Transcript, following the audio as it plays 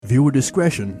Viewer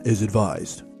discretion is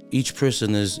advised. Each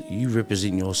person you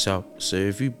represent yourself. So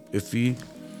if you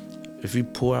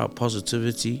pour out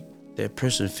positivity, that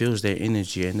person feels that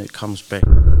energy and it comes back.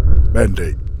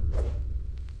 Mandate.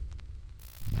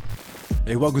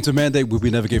 Hey, welcome to Mandate, where we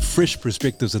navigate fresh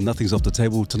perspectives and nothing's off the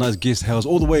table. Tonight's guest hails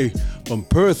all the way from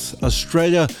Perth,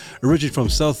 Australia, originally from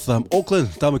South Auckland,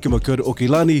 Tamakima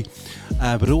Okilani,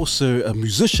 but also a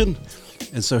musician.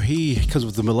 And so he comes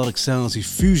with the melodic sounds, he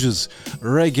fuses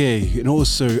reggae and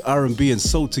also R&B and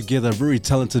soul together, a very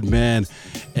talented man.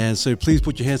 And so please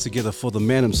put your hands together for the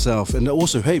man himself. And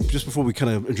also, hey, just before we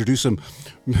kind of introduce him,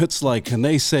 hits like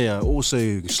Naysayer,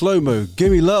 also Slow-Mo,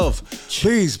 Gimme Love.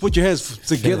 Please put your hands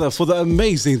together for the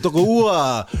amazing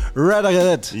Tokoua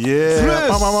Raggadat. Yeah.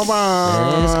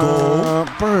 Let's go.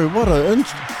 Bro, what an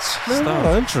intro. Man, what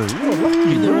an intro. You're lucky,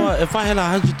 You know bro. what? If I had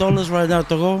 $100 right now,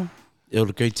 Togo, it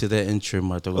would go to that intro,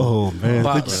 my dog. Oh, man.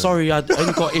 But sorry, I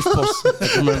only got F-Post at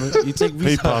the moment. You take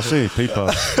me. P-Pass,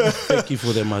 P-Pass. Thank you for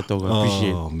that, my dog. I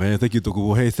appreciate it. Oh man, thank you, Togo.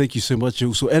 Well, hey, thank you so much.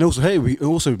 Also, hey, we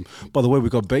also, by the way, we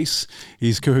got Bass.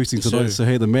 He's co-hosting Yes, tonight. sir. So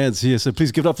hey, the man's here. So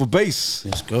please give it up for Bass.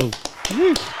 Let's go.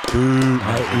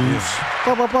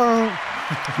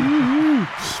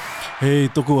 Hey,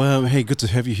 Togo. Hey, good to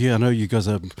have you here. I know you guys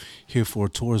are here for a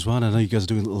tour as well. I know you guys are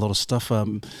doing a lot of stuff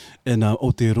in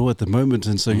Aotearoa at the moment,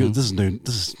 and so this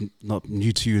is not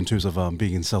new to you in terms of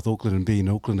being in South Auckland and being in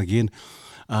Auckland again.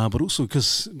 But also,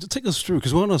 because take us through,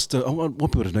 because I want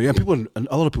people to know you. And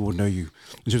a lot of people know you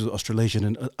in terms of Australasian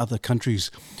and other countries,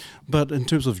 but in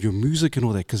terms of your music and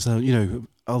all that, because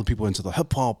other people into the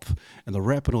hip hop and the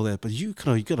rap and all that. But you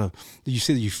said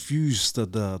that you fused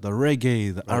the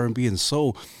reggae, the R&B and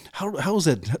soul. How is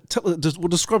that?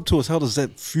 Describe to us, how does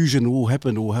that fusion all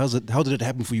happen, or how did it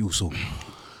happen for you also?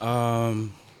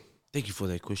 Thank you for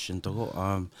that question,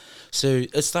 Togo. So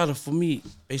it started for me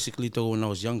basically, Togo, when I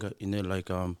was younger.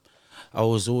 I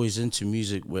was always into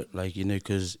music,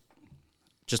 because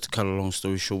just to cut a long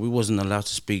story short, we wasn't allowed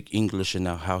to speak English in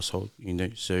our household,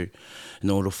 So in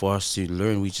order for us to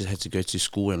learn, we just had to go to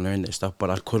school and learn that stuff.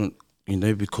 But I couldn't,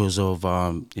 because of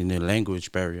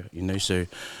language barrier, So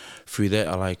through that,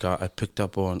 I picked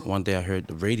up on, one day I heard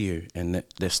the radio, and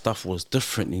that stuff was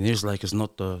different. It's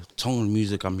not the Tongan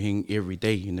music I'm hearing every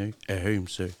day, at home.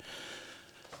 So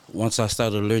once I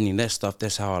started learning that stuff,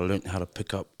 that's how I learned how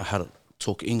to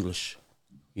talk English,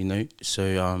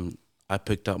 So I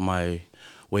picked up my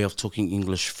way of talking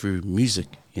English through music,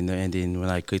 and then when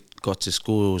I got to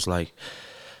school, it was like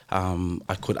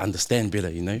I could understand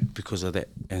better, because of that.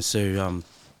 And so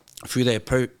through that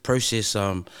process,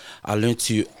 I learned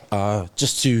to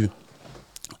just to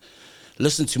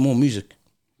listen to more music,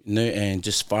 and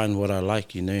just find what I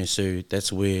like, And so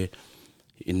that's where,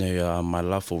 my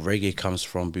love for reggae comes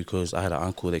from, because I had an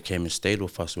uncle that came and stayed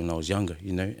with us when I was younger,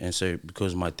 And so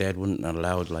because my dad wouldn't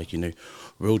allow,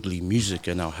 worldly music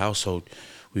in our household,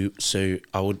 so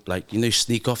I would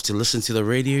sneak off to listen to the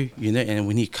radio, And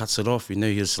when he cuts it off, he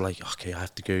was like, okay, I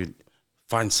have to go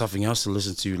find something else to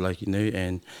listen to,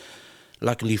 And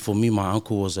luckily for me, my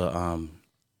uncle was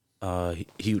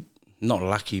he not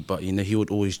lucky, but he would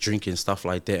always drink and stuff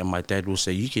like that. And my dad would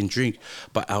say, you can drink,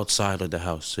 but outside of the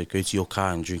house. So go to your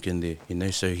car and drink in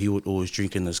there, So he would always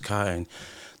drink in his car, and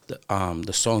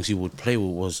the songs he would play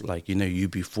with was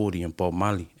UB40 and Bob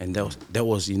Marley, and that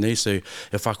was So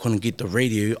if I couldn't get the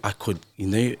radio, I could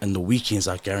in the weekends,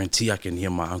 I guarantee I can hear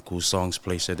my uncle's songs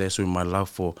play. So that's where my love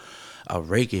for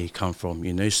reggae come from,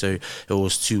 So it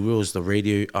was two wheels. The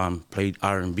radio played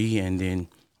R&B, and then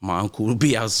my uncle would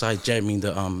be outside jamming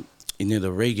the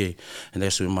the reggae, and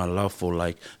that's where my love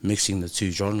for mixing the two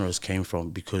genres came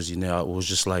from, because it was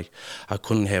just I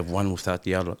couldn't have one without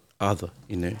the other,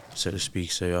 so to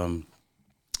speak. So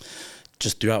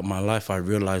just throughout my life, I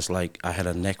realized I had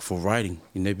a knack for writing,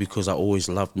 because I always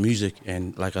loved music,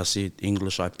 and like I said,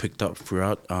 English I picked up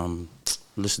throughout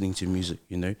listening to music,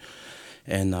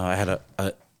 and I had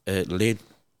it led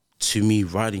to me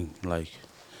writing.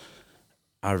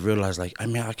 I realized I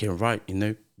can write,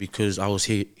 because I was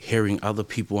hearing other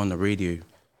people on the radio,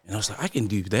 and I was like, I can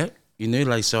do that,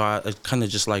 so it kind of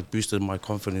just boosted my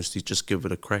confidence to just give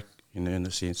it a crack, in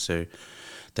a sense. So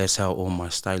that's how all my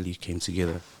style came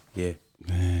together. Yeah.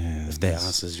 Man, if that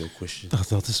answers your question.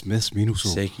 That's mean also.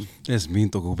 Seki. That's mean,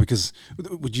 Togo, because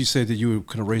would you say that you were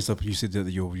kind of raised up, you said that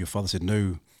your father said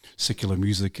no secular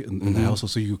music in the house,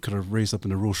 so you kind of raised up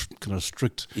in a real kind of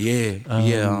strict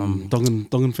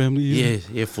Tongan family?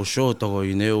 Yeah, for sure, Togo.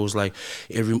 It was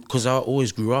because I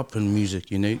always grew up in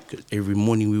music, every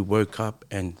morning we woke up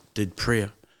and did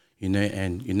prayer,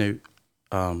 and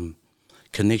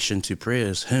connection to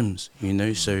prayers, hymns, you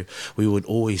know. So we would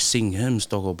always sing hymns,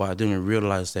 dog, but I didn't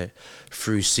realize that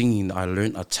through singing I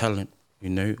learned a talent, you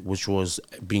know, which was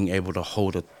being able to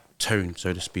hold a tone,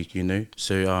 so to speak, you know.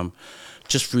 So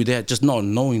just through that, just not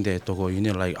knowing that, dog, you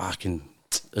know, like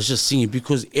it's just singing,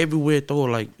 because everywhere, dog,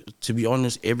 like, to be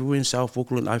honest, everywhere in South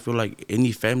Auckland, I feel like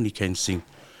any family can sing.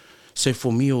 So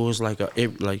for me, it was like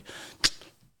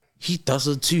he does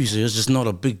it too, so it's just not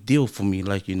a big deal for me,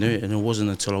 like, you know. And it wasn't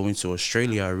until I went to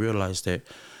Australia I realized that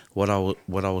what I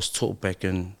was taught back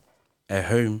at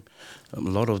home, a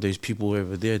lot of those people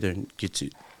over there don't get to,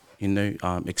 you know,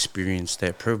 experience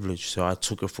that privilege. So I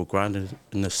took it for granted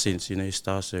in a sense, you know,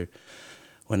 So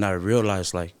when I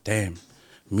realized, like, damn,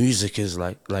 music is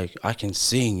like I can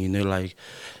sing, you know, like,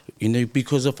 you know,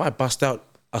 because if I bust out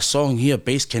a song here,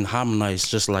 bass can harmonize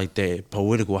just like that,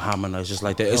 poetical harmonize just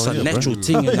like that. It's a natural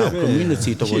thing in our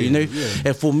community, though, you know.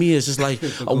 And for me, it's just like,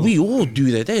 we all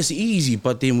do that. That's easy.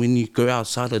 But then when you go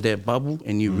outside of that bubble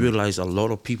and you realize a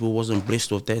lot of people wasn't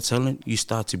blessed with that talent, you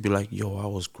start to be like, yo, I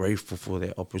was grateful for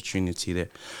that opportunity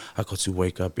that I got to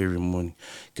wake up every morning,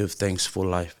 give thanks for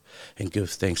life, and give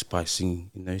thanks by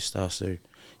singing, you know, So,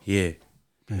 yeah.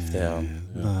 If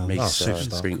that makes sense,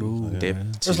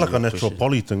 it's like a natural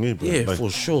poly thing, eh, bro? Yeah, like, for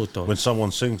sure, dog. When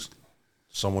someone sings,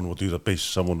 someone will do the bass,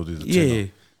 someone will do the tenor,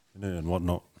 you know, and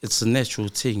whatnot. It's a natural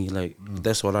thing, like,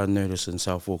 that's what I noticed in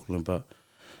South Auckland. But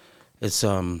it's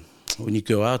when you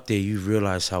go out there, you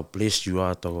realize how blessed you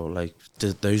are, dog. Like,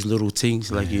 those little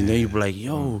things, like, you know, you be like,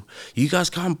 yo, you guys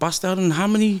can't bust out in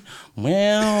harmony?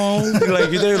 Well,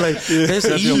 like, you know, like, that's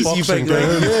easy. Boxing,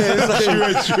 It's like,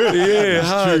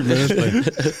 hard. True, man.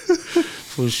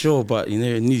 For sure. But, you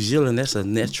know, in New Zealand, that's a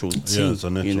natural thing. Yeah, it's a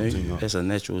natural you know? thing. That's a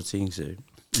natural thing, so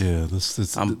Yeah,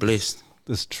 I'm blessed.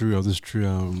 That's true. That's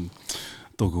true.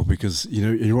 Togo, because, you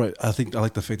know, you're right. I think I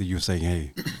like the fact that you're saying,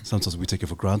 hey, sometimes we take it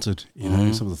for granted, you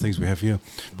know, some of the things we have here.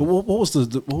 But what was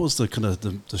the kind of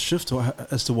the shift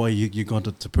as to why you gone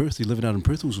to Perth? You're living out in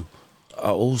Perth also?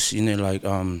 I also, you know, like,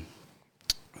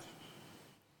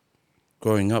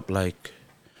 growing up, like,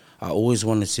 I always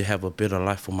wanted to have a better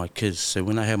life for my kids. So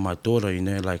when I had my daughter, you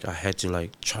know, like, I had to,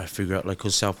 like, try to figure out, like,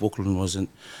 because South Auckland wasn't,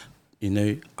 you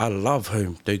know, I love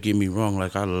home, don't get me wrong,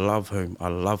 like, I love home, I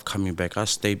love coming back.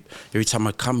 Every time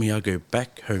I come here, I go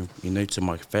back home, you know, to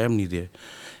my family there.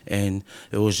 And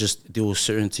it was just, there were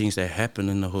certain things that happened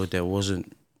in the hood that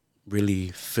wasn't really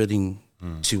fitting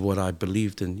to what I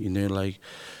believed in, you know, like,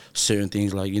 certain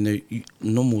things, like, you know,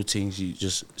 normal things, you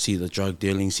just see the drug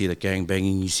dealing, see the gang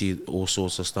banging, you see all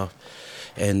sorts of stuff.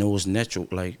 And it was natural,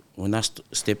 like, when I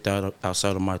stepped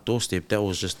outside of my doorstep, that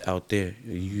was just out there.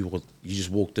 You just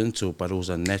walked into it, but it was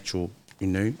a natural, you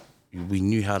know, we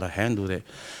knew how to handle that.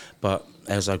 But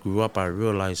as I grew up, I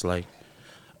realized, like,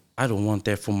 I don't want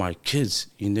that for my kids,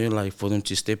 you know, like, for them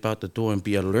to step out the door and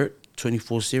be alert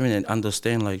 24/7 and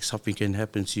understand, like, something can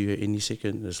happen to you at any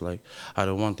second. It's like, I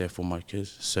don't want that for my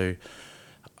kids. So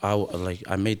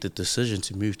I made the decision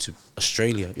to move to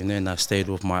Australia, you know, and I stayed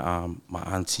with my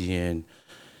auntie in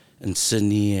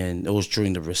Sydney, and it was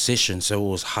during the recession, so it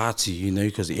was hard to, you know,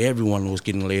 because everyone was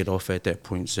getting laid off at that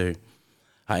point. So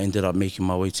I ended up making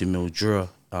my way to Mildura,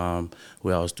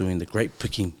 where I was doing the grape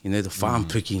picking, you know, the farm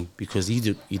picking, because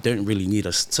you don't really need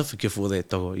a certificate for that,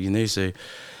 though, you know. So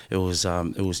it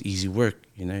was easy work,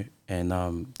 you know, and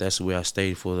that's where I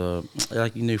stayed for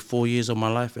 4 years of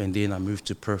my life, and then I moved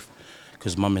to Perth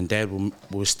because Mum and Dad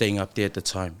were staying up there at the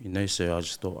time, you know. So I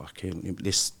just thought, okay,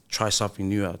 let's try something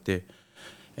new out there.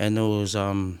 And it was,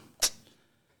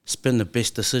 it's been the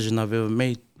best decision I've ever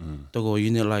made.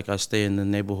 You know, like, I stay in the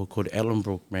neighborhood called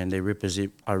Ellenbrook, man.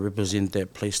 I represent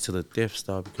that place to the death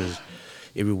star, because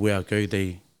everywhere I go,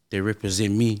 they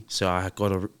represent me. So I got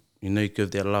to, you know,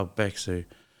 give that love back. So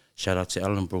shout out to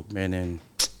Ellenbrook, man, and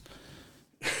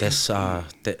that's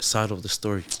that side of the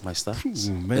story, my stuff.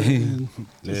 Man,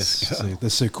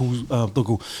 that's so cool,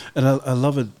 Dogo. And I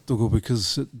love it, Dogo,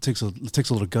 because it takes a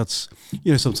lot of guts.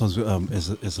 You know, sometimes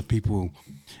as a people,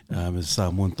 as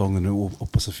Samoan, Tongan, or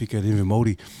Pacifica, and even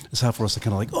Māori, it's hard for us to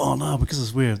kind of like, oh no, because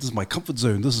this is my comfort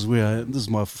zone. This is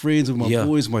my friends, with my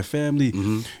boys, my family,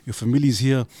 your family's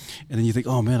here, and then you think,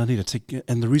 oh man, I need to take.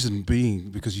 And the reason being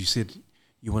because you said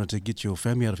you wanted to get your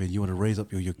family out of it. You want to raise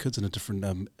up your kids in a different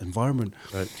environment,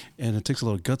 right? And it takes a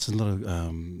lot of guts and a lot of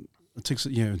it takes,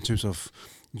 you know, in terms of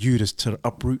you to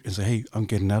uproot and say, hey, I'm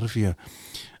getting out of here.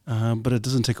 But it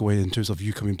doesn't take away in terms of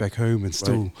you coming back home and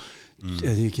still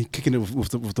Yeah, you're kicking it with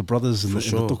the brothers and the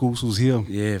Tokusos here.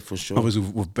 Yeah, for sure. Obviously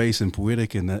with bass and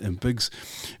poetic and Biggs,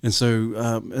 and so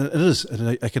it is.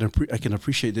 And I can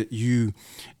appreciate that you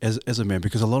as a man,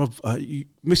 because a lot of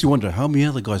makes you wonder how many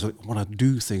other guys want to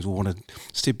do things or want to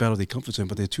step out of their comfort zone,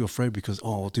 but they're too afraid because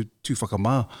too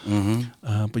whakama.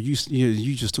 But you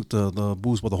just took the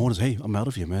bulls by the horns. Hey, I'm out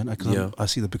of here, man. I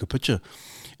see the bigger picture,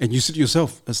 and you said to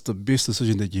yourself, that's the best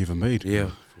decision that you ever made. Yeah.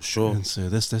 Sure. And so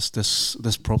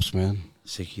that's props, man.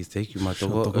 Thank you, my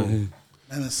dog. And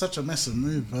it's such a massive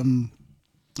move. I'm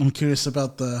curious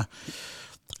about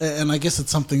and I guess it's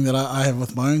something that I have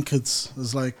with my own kids.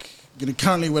 Is like,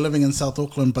 currently we're living in South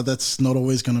Auckland, but that's not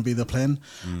always going to be the plan.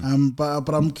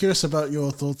 But I'm curious about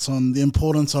your thoughts on the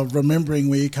importance of remembering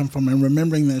where you come from and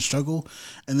remembering that struggle,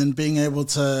 and then being able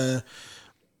to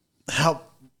help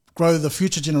grow the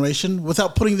future generation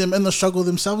without putting them in the struggle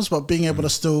themselves, but being able to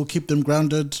still keep them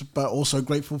grounded, but also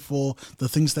grateful for the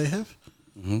things they have.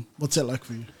 What's that like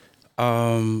for you?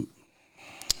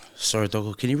 Sorry,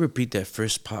 Doggo, can you repeat that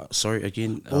first part? Sorry,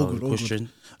 again, question.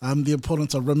 The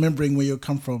importance of remembering where you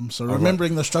come from. So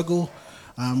remembering the struggle,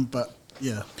 but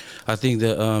yeah. I think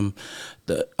that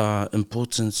the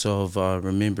importance of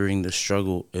remembering the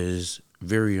struggle is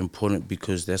very important,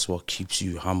 because that's what keeps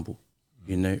you humble.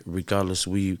 Regardless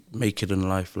where you make it in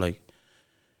life, like,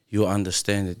 you'll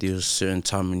understand that there was a certain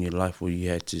time in your life where you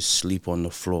had to sleep on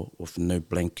the floor with no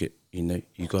blanket. You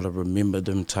got to remember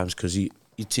them times, because you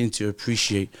tend to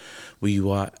appreciate where you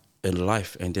are in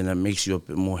life, and then that makes you a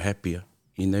bit more happier,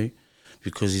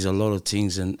 because there's a lot of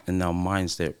things in our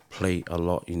minds that play a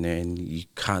lot, and you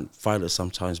can't fight it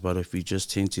sometimes. But if you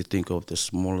just tend to think of the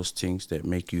smallest things that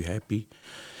make you happy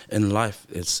in life,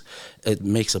 it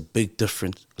makes a big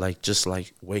difference. Like, just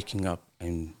like waking up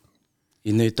and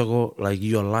like,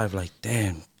 you're alive, like,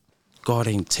 damn, God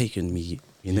ain't taking me,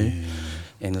 and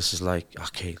it's just like,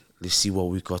 okay, let's see what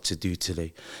we got to do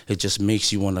today. It just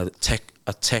makes you want to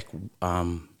attack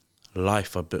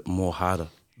life a bit more harder,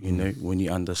 when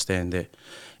you understand that.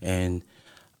 And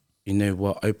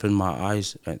what opened my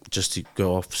eyes, just to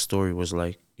go off story, was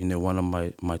like, one of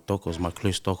my tokos, my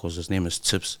close tokos, his name is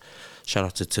Tips. Shout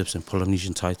out to Tips and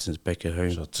Polynesian Titans back at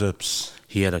home. So Tips.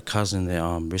 He had a cousin that,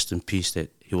 rest in peace,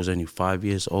 that he was only 5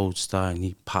 years old, and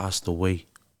he passed away.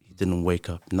 He didn't wake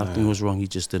up. Nothing was wrong, he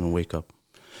just didn't wake up.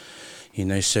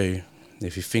 So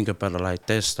if you think about it like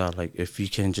that, like, if you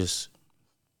can just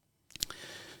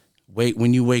wait,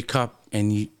 when you wake up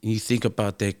and you think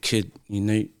about that kid,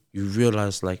 you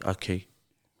realize, like, okay,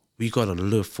 we gotta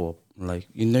live for, like,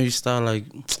 you start, like,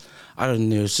 I don't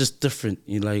know, it's just different.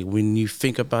 Like, when you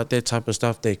think about that type of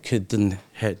stuff, that kid didn't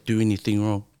do anything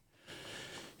wrong.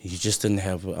 He just didn't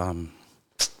have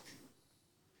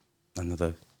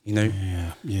another,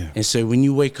 Yeah. And so when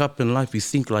you wake up in life, you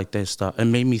think like that stuff. It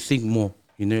made me think more,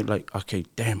 like, okay,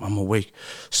 damn, I'm awake.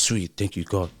 Sweet, thank you,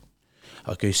 God.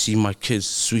 Okay, see my kids,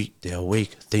 sweet, they're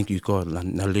awake. Thank you, God.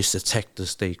 Now let's attack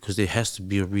this day, because there has to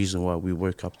be a reason why we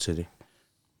woke up today.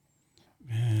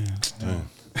 Yeah.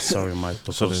 Sorry, Mike.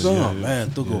 Man.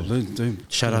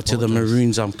 Shout out to the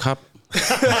Maroons Cup.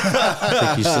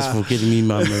 Thank you, sis, for getting me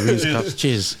my Maroons Cup.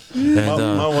 Cheers.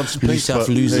 And my one's pink, New South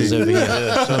losers over here.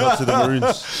 Yeah, shout out to the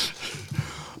Maroons.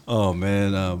 Oh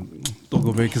man, don't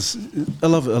go back, because I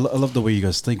love the way you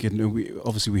guys think, and we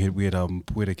had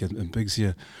Poetic and Biggs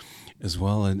here as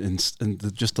well, and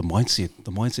just the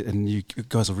mindset, and you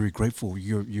guys are very grateful.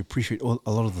 You appreciate a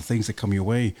lot of the things that come your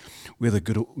way, whether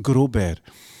good or bad,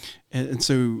 and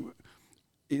so,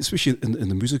 especially in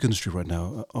the music industry right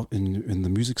now, in the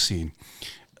music scene,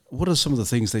 what are some of the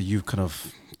things that you've kind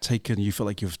of taken? You feel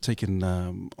like you've taken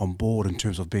on board in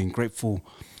terms of being grateful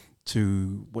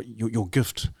to what your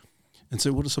gift. And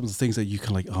so, what are some of the things that you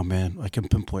can, like, oh man, I can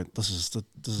pinpoint, this is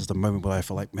the moment where I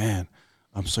feel like, man,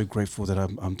 I'm so grateful that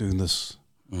I'm doing this.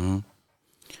 Mm-hmm.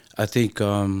 I think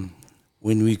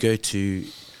when we go to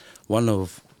one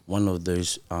of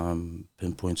those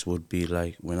pinpoints would be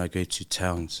like when I go to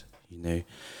towns, and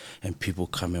people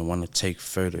come and want to take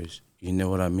photos. You know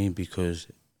what I mean? Because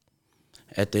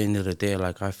at the end of the day,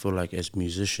 like, I feel like as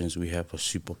musicians we have a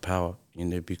superpower,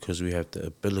 because we have the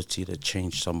ability to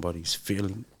change somebody's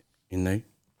feeling.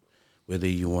 Whether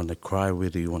you want to cry,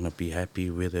 whether you want to be happy,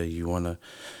 whether you want to,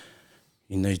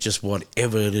 just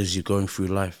whatever it is you're going through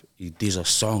life, there's a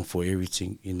song for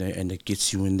everything, and it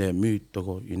gets you in that mood,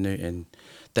 and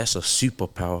that's a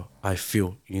superpower, I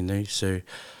feel, so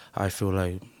I feel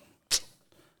like,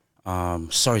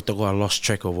 sorry, I lost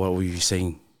track of what were you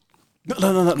saying.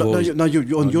 No,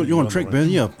 you're on track, man.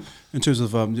 Yeah, in terms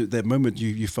of that moment,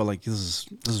 you felt like this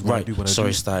is what right. I do. What Sorry,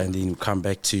 I do. start, and then you come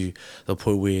back to the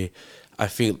point where I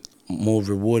feel more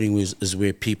rewarding is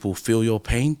where people feel your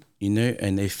pain, you know,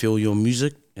 and they feel your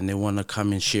music and they want to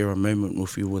come and share a moment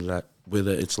with you with that,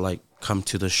 whether it's like come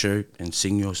to the show and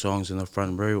sing your songs in the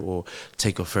front row or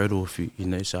take a photo with you, you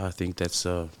know. So I think that's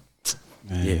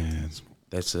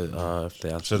that's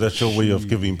so that's your way of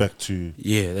giving back to.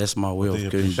 Yeah, that's my way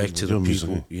of giving back to the music,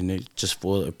 people, you know, just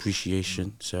for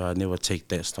appreciation. So I never take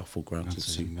that stuff for granted.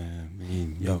 That's too. it,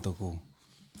 man.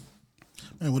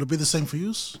 And would it be the same for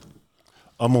you?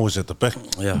 I'm always at the back.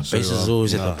 Yeah, So, bass is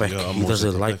always at the back. I'm He always doesn't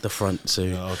at the like back. the front, so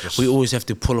Yeah, we always have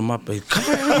to pull him up. Like, come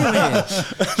on, man.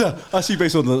 I see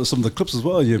based on some of the clips as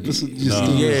well. Yeah, No,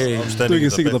 Yeah. I'm standing Doing a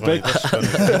sing in at the the back. mate.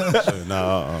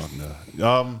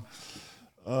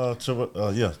 So,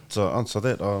 no. To answer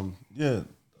that,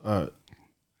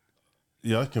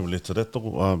 I can relate to that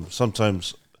though.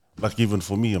 Sometimes, like even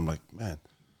for me, I'm like, man,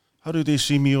 how do they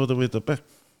see me all the way at the back?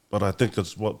 But I think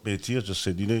it's what Betia just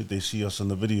said, you know, they see us in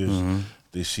the videos,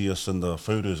 they see us in the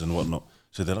photos and whatnot.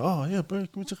 So they're like, oh yeah, bro,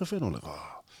 can we take a photo? I'm like,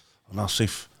 I'm now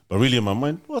safe. But really in my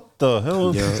mind, what the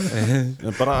hell?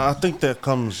 Yeah, but I think that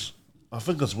comes, I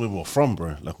think that's where we're from,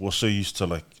 bro. Like we're so used to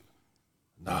like,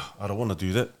 nah, I don't want to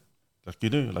do that. Like, you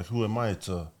know, like who am I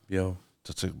to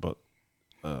take, but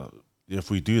if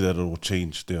we do that, it will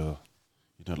change their,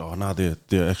 you know, like, oh, now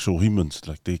they're actual humans,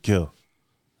 like they care.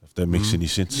 If that makes any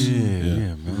sense.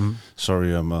 Yeah, man.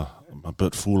 Sorry, I'm a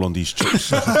bit full on these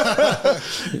chips.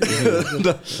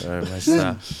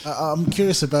 I'm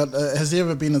curious about, has there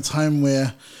ever been a time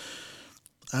where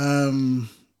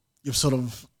you've sort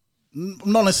of,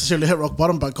 not necessarily hit rock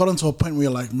bottom, but got into a point where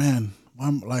you're like, man,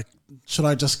 should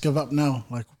I just give up now?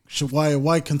 Like,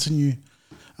 why continue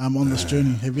on this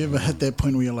journey? Have you ever hit that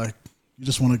point where you're like, you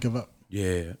just want to give up?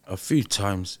 Yeah, a few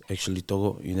times actually,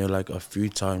 Togo. You know, like a few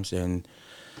times, and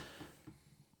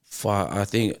I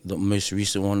think the most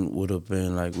recent one would have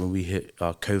been like when we hit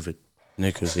COVID, you know,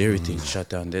 because everything shut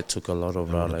down. That took a lot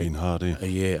of our like, been hard,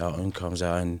 our incomes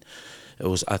out, and it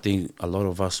was. I think a lot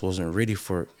of us wasn't ready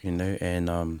for it, you know,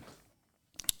 and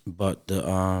but the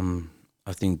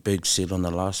I think Big said on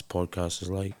the last podcast is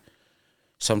like,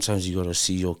 sometimes you gotta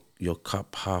see your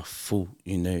cup half full,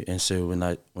 you know. And so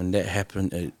when that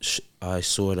happened, I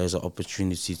saw it as an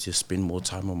opportunity to spend more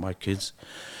time with my kids,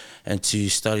 and to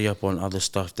study up on other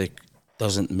stuff that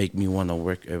doesn't make me want to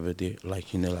work over there,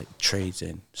 like, you know, like trades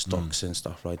and stocks and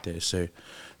stuff like that. So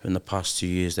in the past 2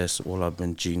 years, that's all I've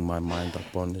been geeing my mind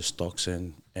up on, the stocks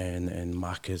and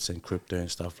markets and crypto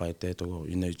and stuff like that, or,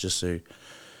 you know, just so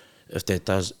if that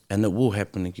does, and it will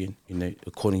happen again, you know,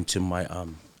 according to my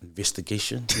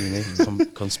investigation, you know,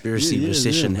 conspiracy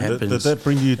recession happens. Did that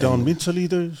bring you down mentally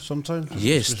though sometimes?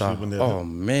 Yes,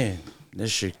 man, that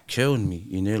shit killed me,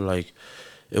 you know, like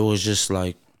it was just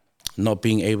like not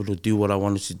being able to do what I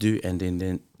wanted to do, and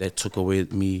then that took away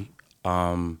me,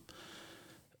 you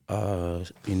know,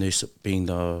 being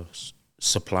the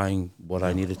supplying what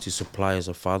I needed to supply as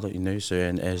a father, you know. So,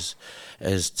 and as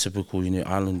typical, you know,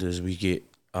 islanders, we get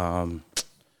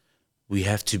we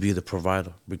have to be the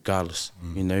provider regardless,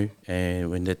 you know.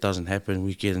 And when that doesn't happen,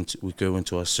 we go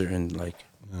into a certain like.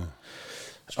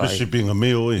 Especially being a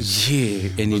male, and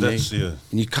you know, and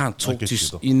you can't talk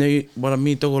to you know what I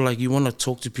mean, though. Like you want to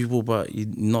talk to people, but you're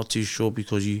not too sure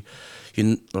because you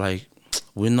like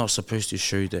we're not supposed to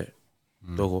show that,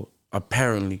 though.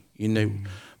 Apparently, you know,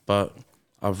 but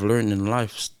I've learned in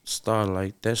lifestyle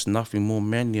like that's nothing more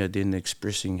manlier than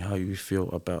expressing how you feel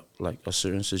about like a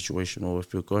certain situation, or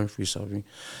if you're going through something.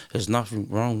 There's nothing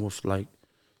wrong with like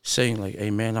saying like, "Hey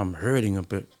man, I'm hurting a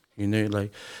bit," you know.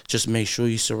 Like just make sure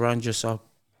you surround yourself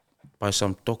by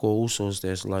some toko usos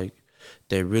that's like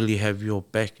they really have your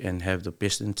back and have the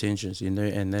best intentions, you know.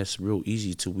 And that's real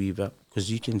easy to weave out because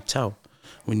you can tell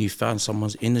when you find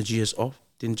someone's energy is off.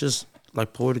 Then just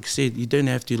like Poetic said, you don't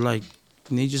have to like,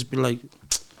 you just be like,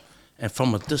 and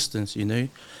from a distance, you know,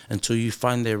 until you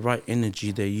find that right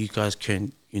energy that you guys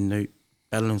can, you know,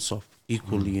 balance off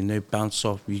equally, you know, bounce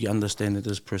off. You understand that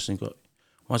this person got.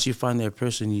 Once you find that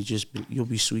person, you'll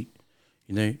be sweet,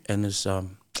 you know. And it's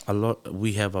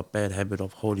we have a bad habit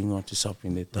of holding on to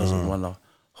something that doesn't want to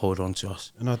hold on to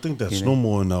us. And I think that's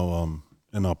normal in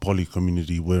our poly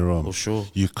community where For sure.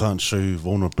 you can't show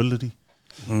vulnerability,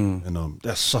 and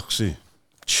that sucks.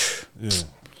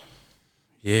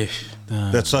 Yeah.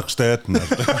 That sucks, Dad. No.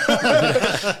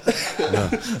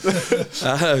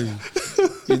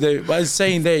 You know, by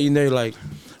saying that, you know, like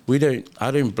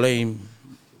I don't blame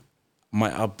my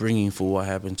upbringing for what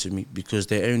happened to me because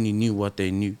they only knew what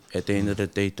they knew at the end of the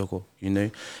day, Toko, you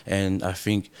know. And I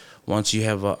think once you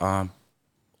have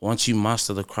once you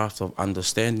master the craft of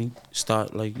understanding,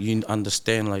 you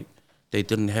understand like they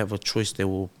didn't have a choice, they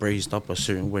were raised up a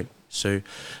certain way. So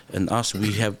in us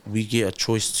we get a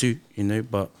choice too, you know,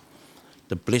 but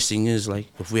the blessing is like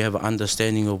if we have an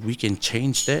understanding of we can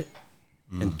change that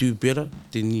and do better,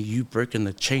 then you breaking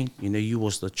the chain. You know, you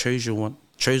was the chosen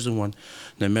one.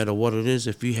 No matter what it is,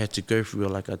 if you had to go through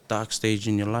like a dark stage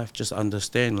in your life, just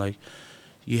understand like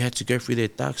you had to go through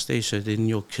that dark stage, so then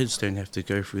your kids don't have to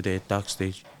go through that dark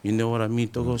stage. You know what I mean,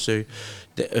 Togo? So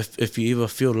that if you ever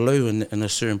feel low in a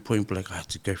certain point, be like, I had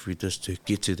to go through this to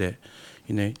get to that.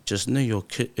 You know, just know your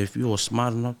kid, if you were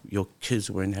smart enough, your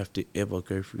kids won't have to ever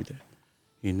go through that.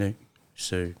 You know?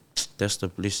 So that's the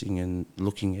blessing in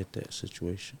looking at that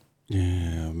situation.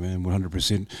 Yeah, man,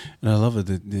 100%. And I love it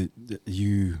that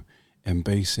you and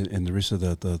Bass and the rest of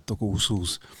the Toko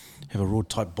Usuls have a real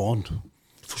tight bond.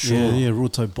 For sure. Yeah, real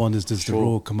tight bond. There's the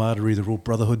raw camaraderie, the raw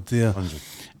brotherhood there. 100.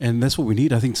 And that's what we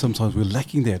need. I think sometimes we're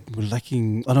lacking that.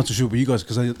 I'm not too sure about you guys,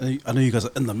 because I know you guys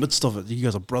are in the midst of it. You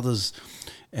guys are brothers,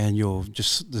 and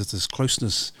there's this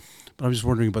closeness. But I'm just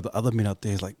wondering about the other men out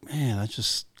there. It's like, man, I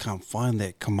just can't find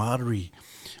that camaraderie.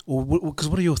 Or because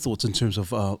what are your thoughts in terms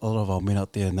of a lot of our men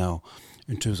out there now,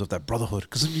 in terms of that brotherhood?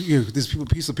 Because there's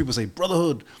people say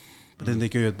brotherhood, but then they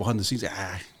go behind the scenes,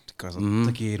 guys are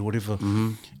dickhead or whatever,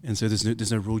 and so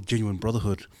there's no real genuine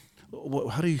brotherhood.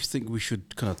 How do you think we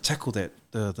should kind of tackle that,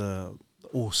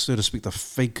 or so to speak, the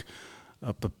fake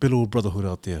Papillo brotherhood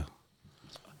out there?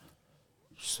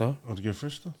 So, Want to go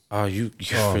first though? you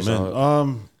Oh first,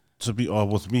 man, to be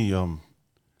with me,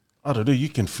 I don't know. You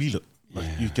can feel it.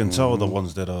 Like you can tell the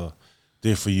ones that are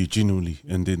there for you genuinely,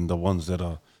 and then the ones that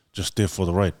are just there for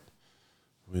the ride.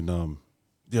 When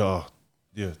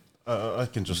I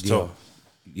can just tell.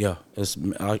 Yeah,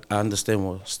 I understand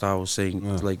what Star was saying.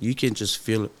 Yeah. Like you can just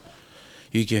feel it.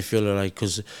 You can feel it, like,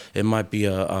 because it might be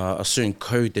a certain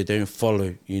code they don't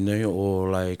follow, you know, or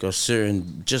like a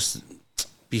certain just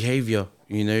behavior,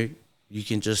 you know. You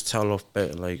can just tell off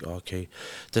bat, like, okay,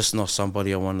 that's not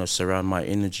somebody I want to surround my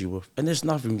energy with. And there's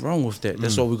nothing wrong with that.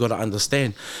 That's what we got to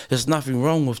understand. There's nothing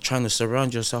wrong with trying to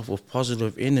surround yourself with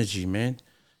positive energy, man.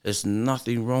 There's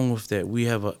nothing wrong with that. We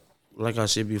have like I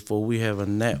said before, we have a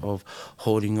knack of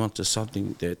holding on to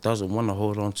something that doesn't want to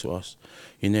hold on to us.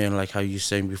 You know, and like how you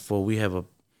saying before,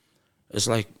 it's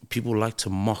like people like to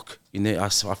mock, you know. I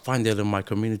find that in my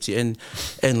community, and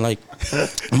like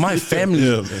my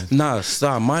family,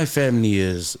 my family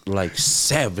is like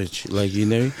savage, like, you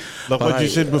know. Like what you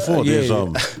said before,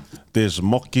 there's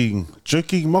mocking,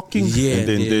 yeah, and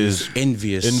then there's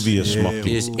envious mocking.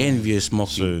 There's envious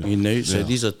mocking, you know. So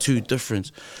these are two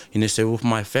different, you know. So with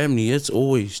my family, it's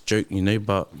always joke, you know,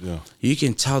 but you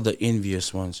can tell the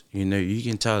envious ones, you know. You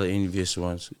can tell the envious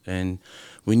ones, and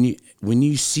when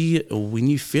you see it or when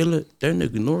you feel it, don't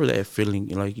ignore that feeling,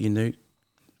 like, you know,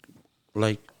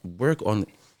 like work on it,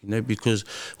 you know, because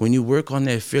when you work on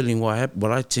that feeling, what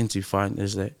I tend to find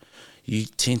is that you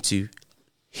tend to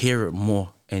hear it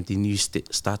more, and then you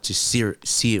start to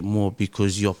see it more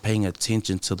because you're paying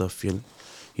attention to the feeling,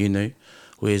 you know.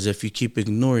 Whereas if you keep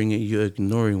ignoring it, you're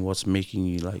ignoring what's making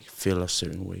you like feel a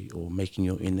certain way or making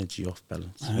your energy off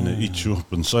balance. And it eats you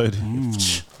up inside.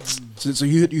 So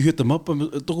you hit them up,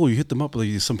 you hit them up,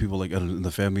 like some people like in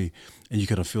the family, and you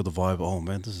kind of feel the vibe. Oh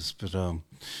man, this is the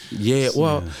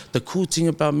cool thing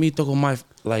about me,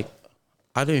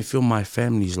 I don't feel my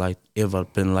family's like ever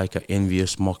been like an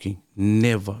envious mocking.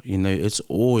 Never, you know. It's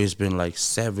always been like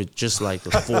savage, just like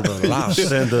for the last. You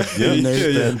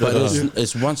know? But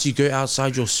it's once you go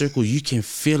outside your circle, you can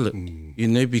feel it, you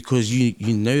know, because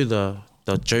you know the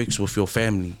jokes with your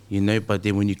family, you know. But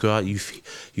then when you go out, you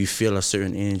feel a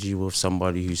certain energy with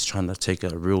somebody who's trying to take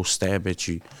a real stab at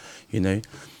you, you know.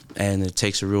 And it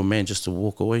takes a real man just to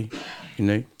walk away, you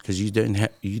know, because you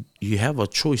have a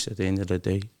choice at the end of the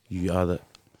day. You either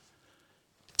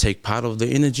take part of the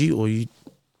energy, or you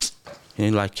know,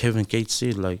 like Kevin Gates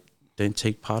said, like, don't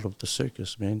take part of the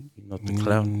circus, man. You're not the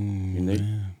clown, you know.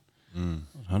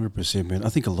 100%, man. I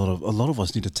think a lot of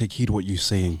us need to take heed of what you're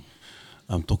saying,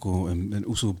 Toko and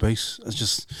Usu Bass.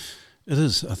 It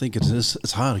is. I think it is.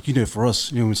 It's hard, you know, for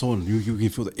us. You know, when someone you can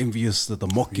feel the envious, the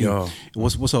mocking. Yeah.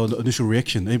 What's our initial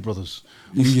reaction, brothers?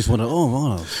 We just want to,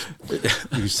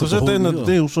 because at the end of the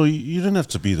day, also, you don't have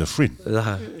to be the friend.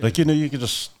 Like, you know, you can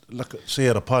just, like, say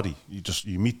at a party,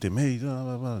 you meet them. Hey, blah,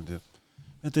 blah, blah.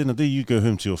 At the end of the day, you go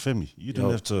home to your family. You don't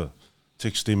have to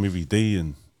text them every day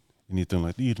and anything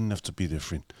like that. You don't have to be their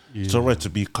friend. Yeah. It's all right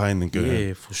to be kind and go home.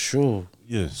 Yeah, for sure.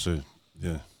 Yeah. So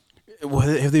yeah. Well,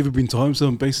 have there ever been times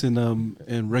based in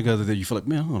Raggadat that you feel like,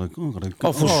 man, I'm gonna go?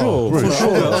 Oh, for sure.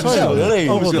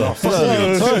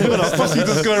 Fussy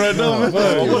this guy right now. I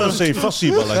wouldn't say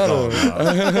fussy, but like,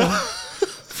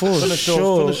 For finish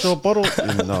sure. your bottle.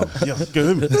 No, yeah,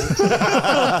 go home. It's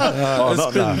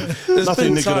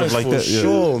nothing been times negative like for that. Yeah.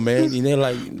 sure, man. You know,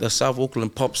 like the South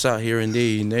Auckland pops out here and there,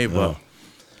 you know, but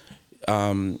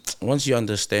once you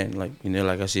understand, like, you know,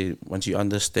 like I said, once you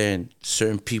understand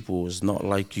certain people is not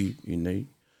like you, you know,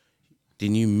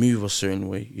 then you move a certain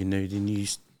way, you know, then you,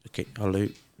 okay, hello,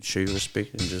 show your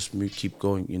respect and just move, keep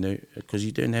going, you know, because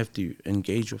you don't have to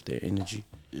engage with their energy.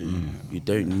 You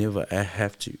don't never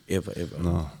have to, ever.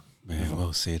 No. Man,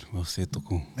 well said,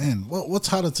 Toko. Man, what's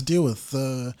harder to deal with?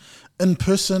 The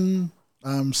in-person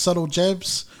subtle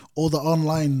jabs or the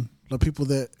online, the people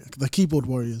the keyboard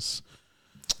warriors?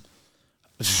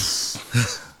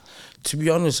 To be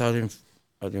honest, I didn't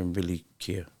really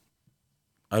care.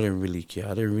 I didn't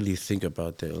really think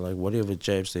about that. Like, whatever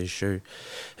jabs they show,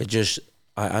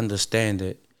 I understand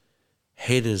that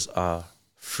haters are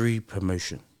free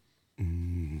promotion.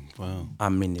 Wow. I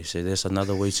mean, they say that's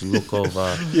another way to look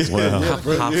over.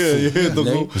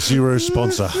 Zero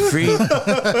sponsor. Free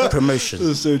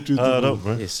promotion. So true. No,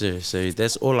 bro. Yes, sir. So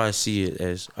that's all I see it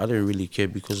as. I don't really care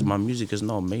because my music is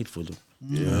not made for them.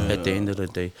 At the end of the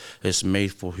day, it's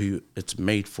made for who it's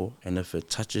made for, and if it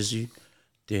touches you,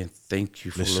 then thank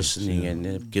you for listening, and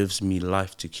it gives me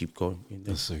life to keep going. You know?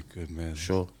 That's so good, man.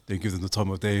 Sure. They give them the time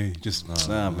of day. Just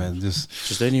man.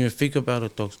 Just don't even think about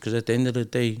it, dogs. Because at the end of the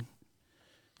day,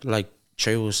 like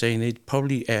Trey was saying, they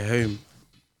probably at home,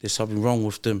 there's something wrong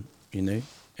with them, you know.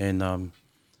 And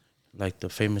like the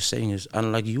famous saying is,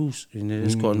 unlike you, you know,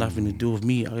 it's got nothing to do with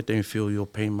me. I don't feel your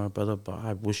pain, my brother, but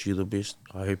I wish you the best.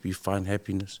 I hope you find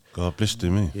happiness. God bless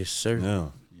them, eh? Yes, sir. Yeah.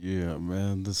 Yeah,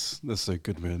 man. That's so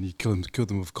good, man. You kill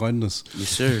them with kindness. Yes,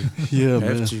 sir. Yeah,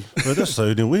 Have man. to. But that's the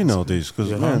only way nowadays,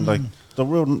 because man, like the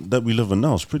world that we live in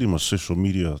now is pretty much social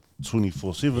media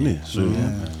 24/7. Eh? So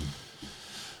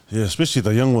yeah, especially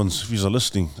the young ones. If you're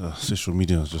listening, social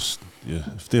media is just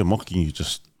if they're mocking you,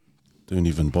 just don't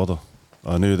even bother.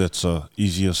 I know that's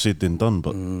easier said than done,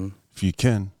 but if you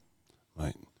can,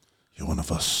 mate, you're one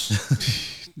of us.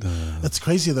 It's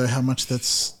crazy though how much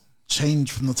that's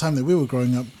changed from the time that we were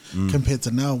growing up compared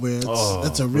to now, where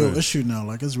it's a real issue now.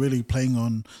 Like, it's really playing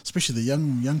on, especially the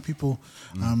young people.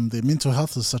 Their mental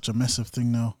health is such a massive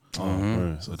thing now.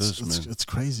 Bro, So it is, man. it's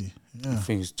crazy. I Yeah.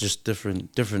 think it's just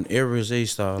different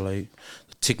areas, style. Like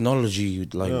technology,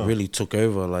 like really took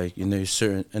over. Like, you know,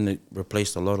 certain, and it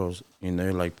replaced a lot of, you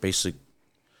know, like basic,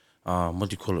 what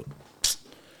do you call it?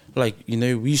 Like, you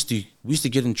know, we used to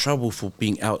get in trouble for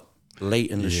being out late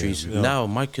in the streets. Now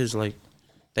my kids, like,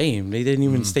 damn, they didn't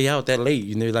even stay out that late.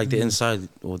 You know, like they're inside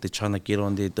or they're trying to get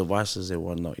on their devices and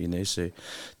whatnot. You know, so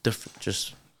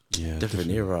different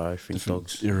era. I think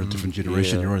dogs. Era, different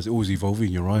generation. Yeah. You're right. It's always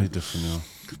evolving. You're right. Different now.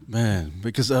 Man,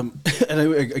 because and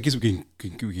I guess we can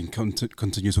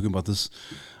continue talking about this,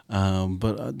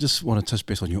 but I just want to touch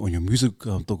base on your music,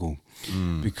 Togo,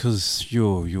 because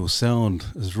your sound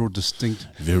is real distinct,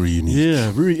 Very unique.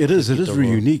 Yeah, it is very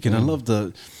unique, and I love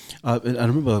the. I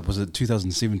remember, was it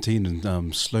 2017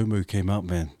 and Slow Mo came out,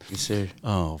 man. Yes, sir.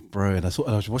 Oh, bro, and I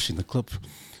was watching the clip,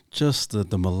 just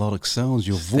the melodic sounds,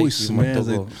 your voice, you, my man.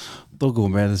 Togo. Togo,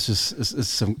 man, it's just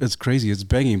it's crazy, it's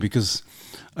banging because.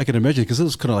 I can imagine because it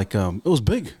was kind of like it was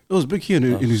big. It was big here in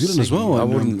New Zealand as well. I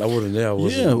And, wouldn't. Yeah, I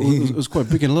wasn't. yeah, it was quite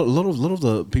big, and a lot of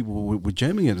the people were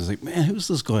jamming it. It's like, man, who's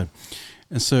this guy?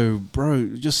 And so,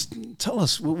 bro, just tell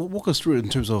us, walk us through it in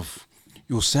terms of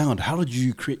your sound. How did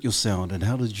you create your sound, and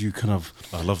how did you kind of?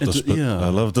 I love this bit. I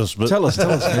love this bit. Tell us,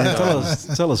 man.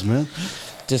 Tell us, man.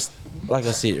 Just like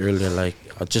I said earlier, like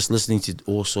just listening to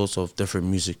all sorts of different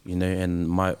music, you know. And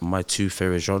my two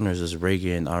favorite genres is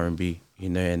reggae and R&B. You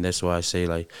know, and that's why I say,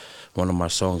 like, one of my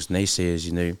songs, Naysayers,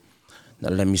 you know, now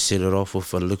let me set it off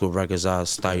with a little Raggadat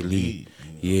style,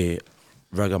 yeah,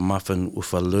 ragamuffin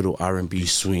with a little R&B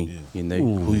swing, you know,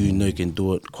 who you know can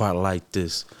do it quite like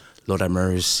this, Lord have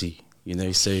mercy, you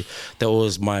know. So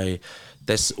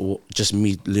that's just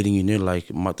me letting you know, like,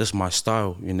 that's my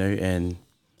style, you know, and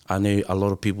I know a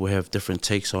lot of people have different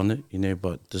takes on it, you know,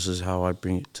 but this is how I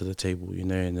bring it to the table, you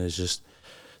know, and it's just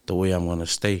the way I'm gonna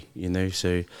stay, you know.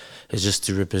 So it's just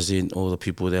to represent all the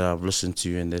people that I've listened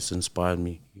to and that's inspired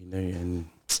me, you know. And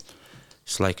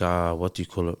it's like what do you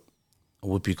call it?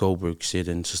 Whoopi Goldberg said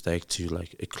in Sister Act 2,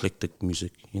 like eclectic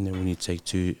music. You know, when you take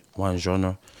one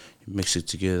genre, you mix it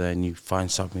together and you find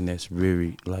something that's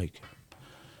very like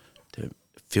that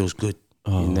feels good,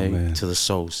 you know, man. to the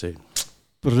soul. So.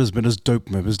 But it is, man. It's dope,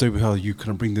 man. It's dope how you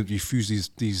kind of you fuse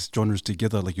these genres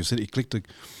together, like you said, eclectic,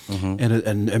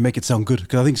 and make it sound good.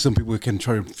 Because I think some people can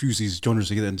try to fuse these genres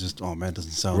together and just, oh man, it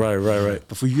doesn't sound right.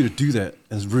 But for you to do that,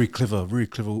 it's very clever,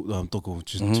 Toko,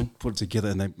 just to put it together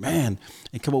and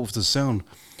come up with the sound.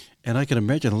 And I can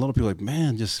imagine a lot of people like,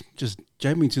 man, just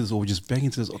jamming to this or just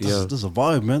banging to this. Oh, this is a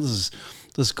vibe, man.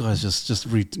 This guy's just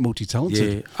really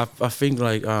multi-talented. Yeah, I think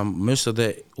like most of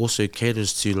that also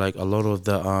caters to like a lot of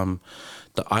the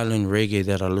island reggae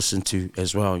that I listen to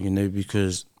as well, you know,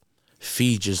 because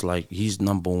Fee just like, he's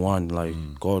number one, like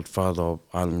godfather of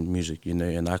island music, you know,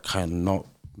 and I cannot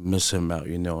miss him out,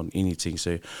 you know, on anything.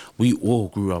 So we all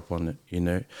grew up on it, you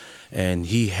know, and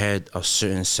he had a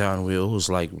certain sound where it was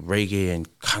like reggae and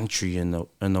country in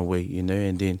a way, you know,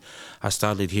 and then I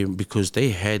started hearing, because they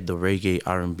had the reggae,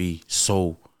 R&B,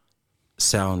 soul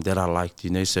sound that I liked,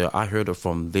 you know, so I heard it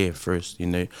from there first, you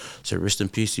know. So rest in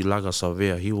peace to Laga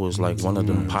Savea. He was like one of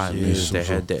them pioneers that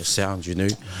had that sound, you know.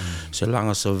 So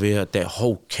Laga Savea, that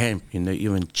whole camp, you know,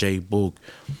 even J Boog,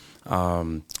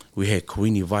 we had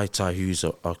Queenie Vaitai, who's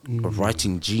a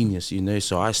writing genius, you know,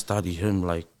 so I studied him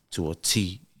like to a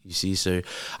T, you see. So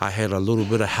I had a little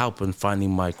bit of help in finding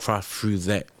my craft through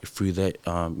that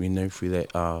you know, through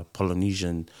that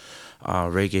Polynesian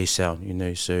reggae sound, you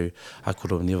know. So I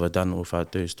could have never done it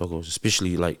without those doggos,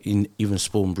 especially like even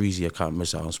Spawn Breezy. I can't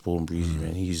miss out on Spawn Breezy,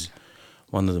 man. He's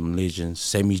one of them legends.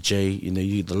 Sammy J, you know,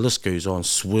 the list goes on.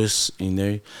 Swiss, you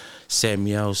know,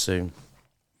 Samuel. So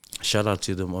shout out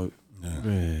to them.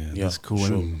 Yeah, that's cool.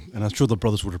 Sure. And I'm sure the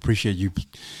brothers would appreciate you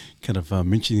kind of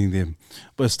mentioning them.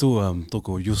 But still,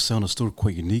 Toko, your sound is still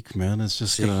quite unique, man. It's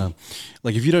just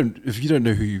like if you don't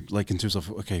know who you like in terms of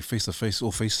face to face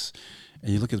or face,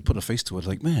 and you look at put a face to it,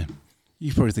 like, man,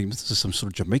 you probably think this is some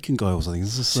sort of Jamaican guy or something.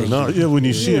 This is when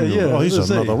you see him, oh, he's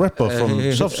another rapper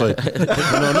from Southside. You know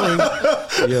what I mean?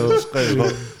 this guy's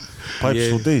got pipes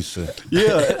for days. So.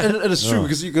 Yeah, and it's true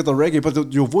because you got the reggae,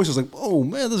 but your voice is like, oh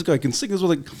man, this guy can sing as well.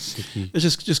 Like,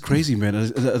 it's just crazy, man. I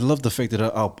love the fact that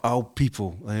our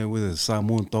people, whether it's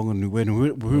Samoan, Tongan,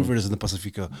 whoever it is in the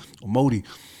Pacifica or Māori,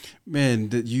 man,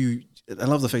 that I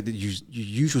love the fact that you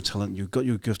use your talent, you got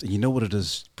your gift, and you know what it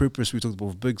is. Purpose, we talked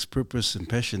about Big's purpose and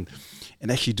passion, and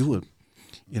actually do it.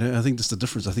 You know, I think that's the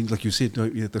difference. I think, like you said,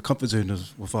 the comfort zone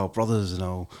is with our brothers and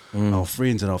our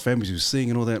friends and our families who sing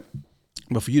and all that.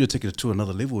 But for you to take it to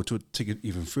another level, or to take it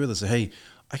even further, say, hey,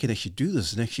 I can actually do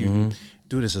this and actually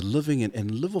do it as a living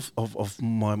and live off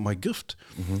my gift.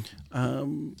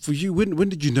 For you, when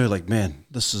did you know, like, man,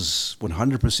 this is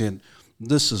 100%,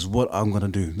 this is what I'm going to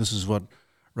do. This is what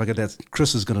Raggadat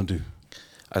Cris is going to do.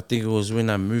 I think it was when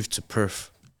I moved to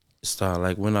Perth.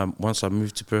 Once I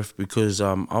moved to Perth, because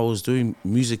I was doing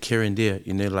music here and there,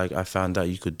 you know, like I found out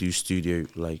you could do studio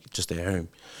like just at home.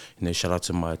 You know, shout out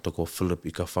to my toko Philip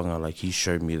Ikafanga, like he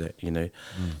showed me that, you know.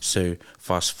 So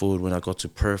fast forward, when I got to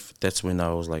Perth, that's when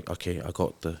I was like, okay, I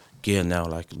got the gear now,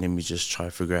 like let me just try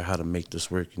to figure out how to make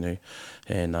this work, you know.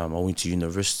 And I went to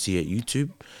university at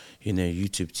YouTube. You know,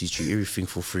 YouTube teach you everything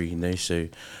for free, you know. So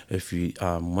if you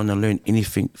want to learn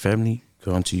anything, family,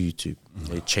 go onto YouTube.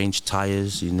 They change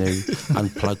tires, you know,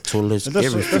 unplug toilets,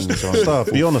 everything's on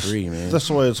be honest, free, man.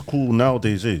 That's why it's cool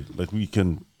nowadays, eh? Like we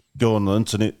can go on the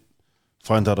internet,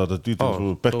 find out how to do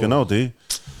things. Back in our day,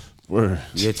 where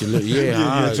you had to look, you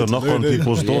had to knock on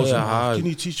people's doors. Yeah, can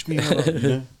you teach me how to, you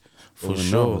know? For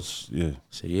sure. So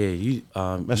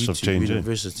YouTube change,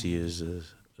 University is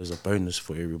a bonus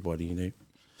for everybody, you know.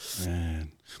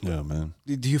 Man. Yeah, man.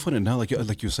 Do you find it now,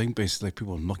 like you're saying, basically, like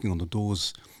people are knocking on the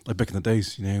doors, like back in the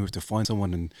days, you know, we have to find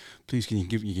someone and please can you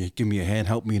give me a hand,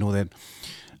 help me and all that.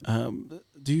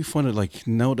 Do you find it like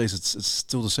nowadays it's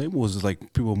still the same, or is it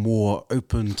like people are more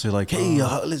open to like, hey,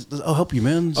 I'll help you,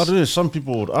 man? I don't know, some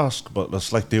people would ask, but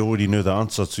it's like they already know the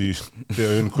answer to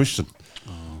their own question.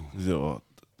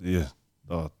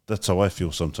 That's how I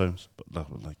feel sometimes.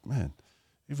 But like, man,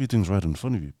 everything's right in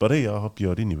front of you. But hey, I'll help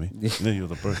you out anyway. You know, you're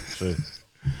the bro. So,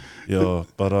 yeah,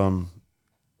 but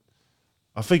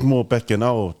I think more back in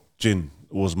our gen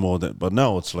was more that, but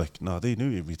now it's like, they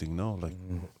knew everything now. Like,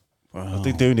 I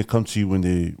think they only come to you when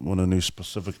they want to know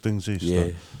specific things.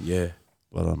 Yeah.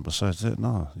 But besides that,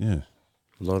 a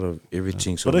lot of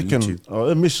everything's on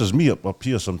YouTube. It messes me up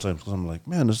here sometimes because I'm like,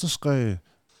 man, is this guy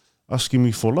asking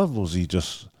me for love, or is he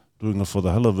just doing it for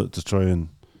the hell of it to try and,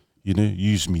 you know,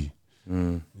 use me?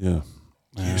 Yeah.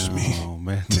 Use me. Oh,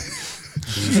 man.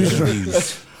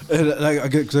 I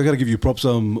got to give you props,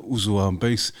 Uzo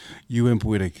Bass, UN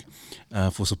Poetic,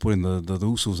 for supporting the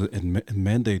Usos and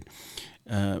Mandate.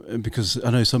 Because I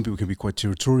know some people can be quite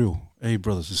territorial,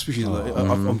 brothers, especially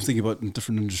I'm thinking about in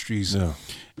different industries, and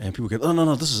people go,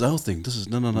 no, this is our thing. This is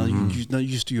no, you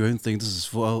just do your own thing. This is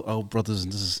for our brothers,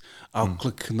 and this is our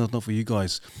clique, not for you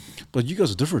guys. But you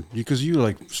guys are different because you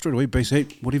like straight away base, hey,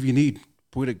 whatever you need,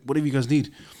 poetic, whatever you guys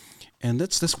need. And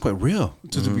that's quite rare,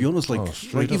 to be honest. Like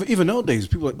even nowadays,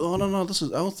 people are like, oh no, this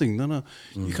is our thing. No,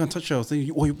 you can't touch our thing.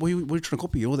 What are you trying to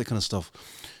copy? All that kind of stuff.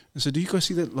 And so do you guys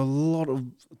see that a lot of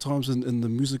times in the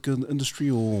music industry,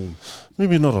 or?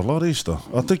 Maybe not a lot, Easter.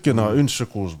 I think in our own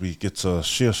circles we get to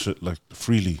share shit like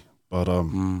freely. But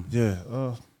what's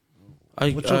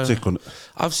your take on it?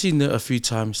 I've seen it a few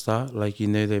times that, like, you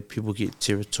know, that people get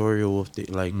territorial with it,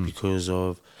 like, because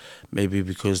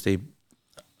they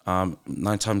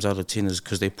 9 times out of 10 is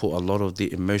because they put a lot of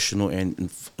the emotional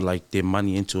and like their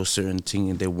money into a certain thing,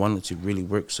 and they want it to really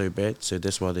work so bad, so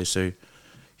that's why they're so,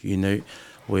 you know,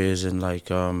 whereas in like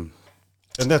and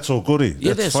that's all good, eh?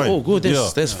 yeah, that's fine. all good,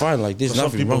 that's fine, like there's Some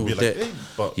nothing people wrong be with like, that,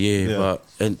 "Hey," but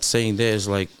but and saying that is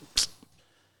like,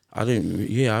 I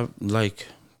like,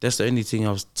 that's the only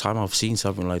time I've seen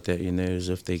something like that, you know, is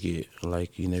if they get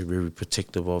like, you know, very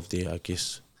protective of their, I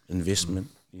guess, investment,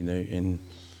 you know, and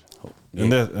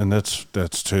that's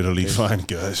totally fine,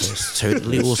 guys. it's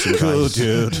totally awesome, Cool, guys.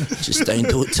 dude. Just don't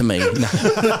do it to me.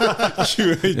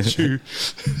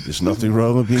 There's nothing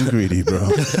wrong with being greedy, bro.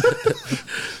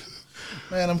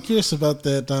 Man, I'm curious about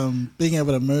that, being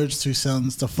able to merge two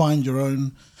sounds to find your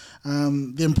own,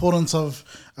 the importance of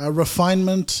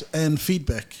refinement and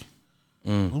feedback.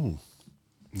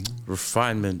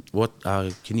 Refinement. What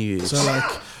can you? So,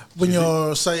 like, when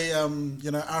you're, say,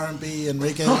 you know, R&B and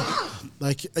reggae,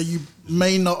 like, you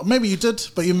may not, maybe you did,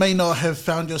 but you may not have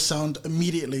found your sound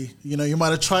immediately. You know, you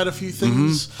might have tried a few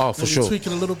things. Oh, for maybe sure. tweak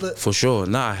it a little bit. For sure.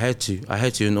 Nah, I had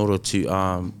to in order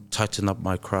to tighten up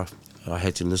my craft. I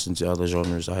had to listen to other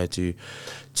genres. I had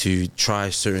to try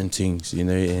certain things, you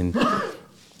know,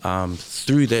 and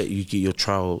through that you get your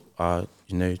trials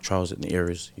and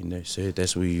errors, you know. So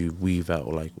that's where you weave out,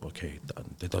 like, okay,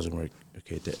 that doesn't work.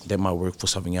 Okay, that might work for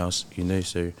something else, you know.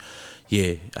 So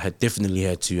yeah, I definitely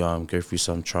had to go through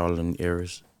some trial and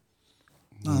errors.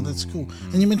 Oh, that's cool.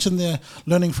 And you mentioned there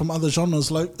learning from other genres.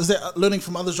 Like, is there learning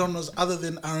from other genres other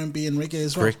than R&B and reggae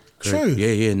as well? Correct. True.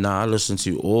 Yeah. Nah, I listen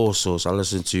to all sorts. I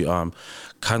listen to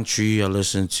country. I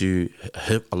listen to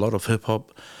a lot of hip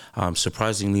hop.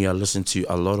 Surprisingly, I listen to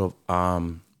a lot of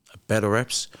battle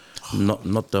raps.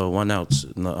 Not the one outs.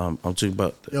 No, I'm talking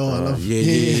about Yo, I love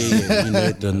you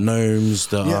know, the gnomes,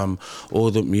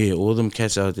 all them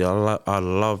cats out there. I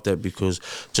love that because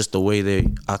just the way they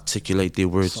articulate their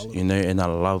words, solid. You know, and I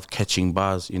love catching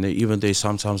bars, you know, even though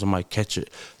sometimes I might catch it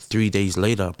 3 days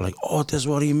later, I'm like, oh, that's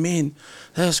what he meant.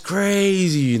 That's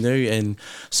crazy, you know. And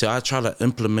so I try to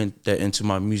implement that into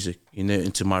my music, you know,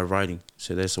 into my writing.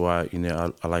 So that's why, you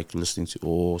know, I like listening to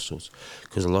all sorts,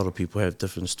 because a lot of people have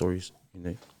different stories, you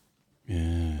know.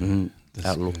 Yeah,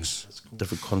 outlooks, cool.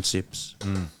 Different concepts.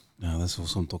 No, that's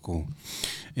awesome, Toko.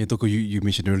 And Toko, you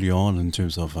mentioned early on in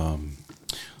terms of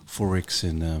forex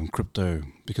and crypto,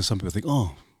 because some people think,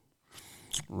 oh,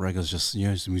 Ragga's just, you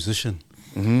know, he's a musician.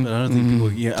 But I don't think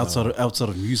people, outside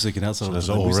of music and outside of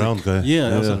all music, around guy.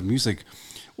 outside of music.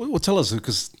 Well, tell us,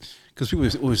 because people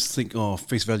always think, oh,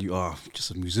 face value,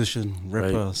 just a musician,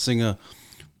 rapper, singer.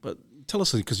 But tell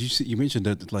us, because you mentioned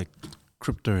that, like,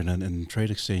 crypto and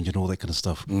trade exchange and all that kind of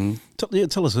stuff.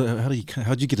 Tell us,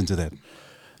 how'd you get into that?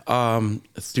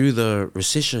 Through the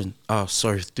recession.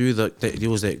 Through there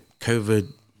was that COVID.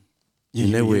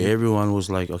 Where everyone was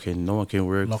like, okay, no one can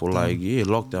work for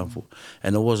lockdown for,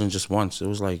 and it wasn't just once. It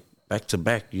was like back to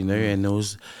back, you know, and it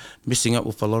was messing up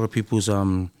with a lot of people's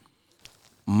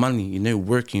money, you know,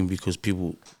 working because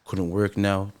people couldn't work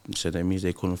now, so that means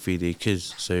they couldn't feed their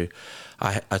kids. So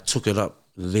I took it up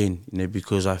then, you know,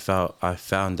 because I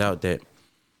found out that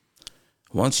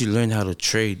once you learn how to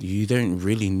trade, you don't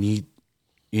really need,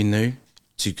 you know,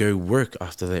 to go work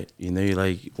after that, you know.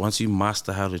 Like, once you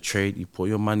master how to trade, you put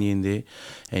your money in there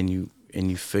and you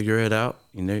figure it out,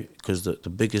 you know, because the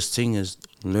biggest thing is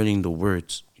learning the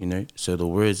words, you know. So the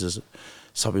words is,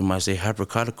 somebody might say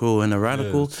hypercritical and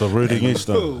erratical, it's the reading and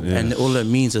stuff, and all it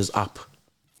means is up.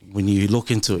 When you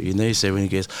look into it, you know, so when it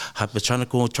gets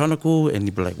hypertronical, and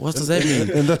you be like, what does that mean?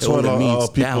 And that's why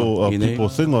people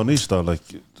think on Easter, like,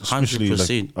 especially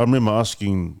 100%. like, I remember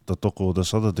asking the Toko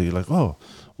this other day, like, oh,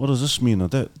 what does this mean or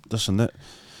that, this and that?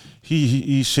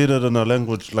 He said it in a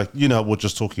language like, you know, we're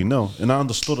just talking now, and I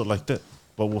understood it like that.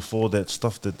 But with all that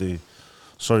stuff that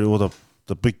all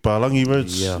the big Palangi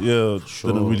words,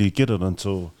 didn't really get it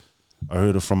until I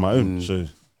heard it from my own. So,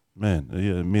 man,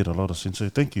 it made a lot of sense. So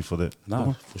thank you for that.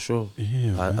 No, for sure.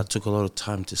 Yeah, I took a lot of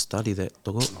time to study that.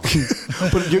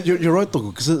 But you're right,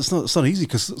 Toko, because it's not easy.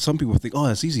 Because some people think, oh,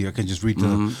 it's easy. I can just read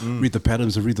the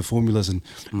patterns and read the formulas and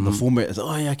the format. It's,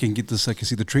 oh, yeah, I can get this. I can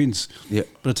see the trends. Yeah.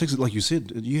 But it takes it, like you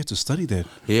said, you have to study that.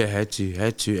 Yeah, had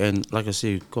to. And like I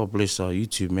said, God bless our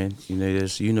YouTube, man. You know,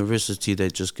 there's a university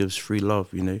that just gives free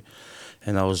love, you know.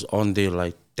 And I was on there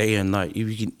like day and night.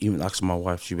 You can even ask my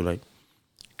wife, she'd be like,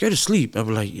 go to sleep. I'd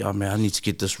be like, yeah, man, I need to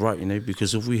get this right, you know,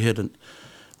 because if we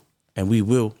and we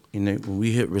will, when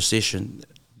we hit recession,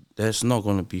 that's not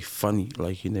going to be funny,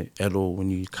 like, at all when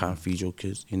you can't feed your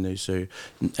kids, so,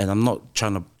 and I'm not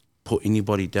trying to put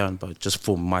anybody down, but just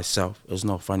for myself, it's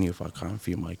not funny if I can't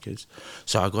feed my kids.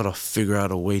 So I got to figure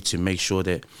out a way to make sure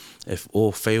that if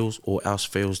all fails or else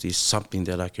fails, there's something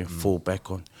that I can fall back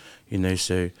on,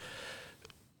 so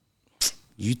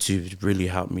YouTube really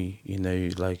helped me,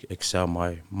 like excel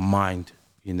my mind,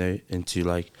 into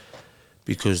like,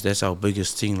 because that's our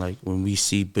biggest thing. Like when we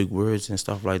see big words and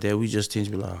stuff like that, we just tend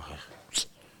to be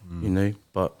like,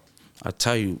 but I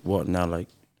tell you what now, like,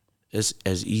 it's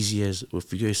as easy as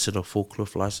if you go sit a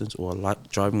forklift license or a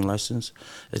driving license,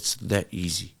 it's that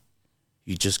easy.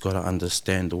 You just got to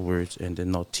understand the words, and they're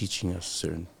not teaching us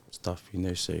certain stuff,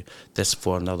 so that's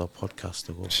for another podcast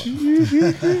to go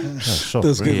about.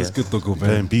 That's good, that's good to go, man.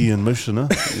 Plan B in motion, huh?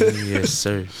 Yes,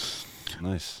 sir.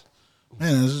 Nice.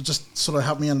 Man, it just sort of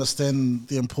helped me understand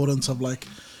the importance of like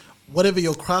whatever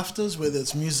your craft is, whether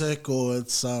it's music or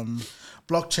it's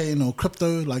blockchain or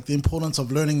crypto, like the importance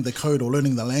of learning the code or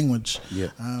learning the language. Yeah.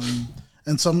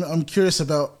 And so I'm curious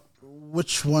about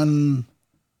which one,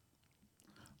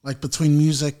 like between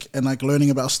music and like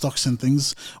learning about stocks and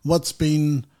things, what's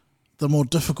been the more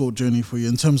difficult journey for you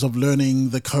in terms of learning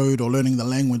the code or learning the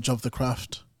language of the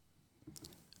craft?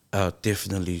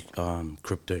 Definitely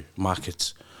crypto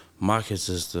markets. Markets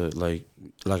is the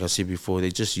like I said before, they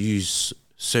just use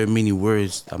so many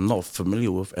words I'm not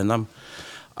familiar with, and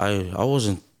I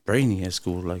wasn't brainy at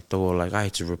school, like I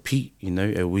had to repeat,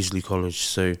 at Wesley College.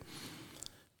 So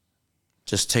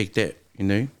just take that,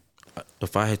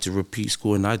 if I had to repeat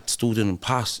school and I still didn't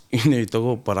pass,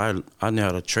 but I know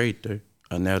how to trade though.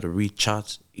 I know how to read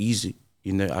charts easy.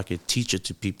 I could teach it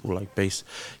to people like base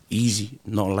easy,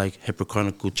 not like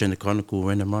hyperchronicle, genochronicle,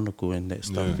 randomronicle and that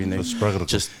stuff,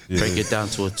 Just break it down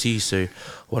to a T. So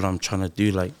what I'm trying to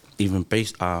do, like even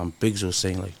Biggs was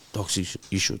saying like, Docs,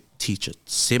 you should teach a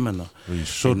seminar. Well, you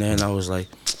should. And then I was like,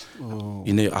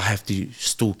 I have to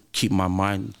still keep my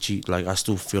mind cheap. Like I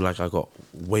still feel like I got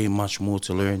way much more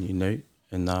to learn,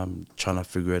 and I'm trying to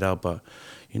figure it out. But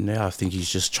I think he's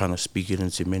just trying to speak it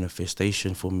into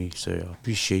manifestation for me. So I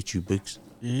appreciate you, Biggs.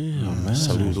 Yeah, man.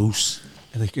 Saludos.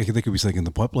 And they could be saying in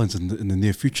the pipelines in the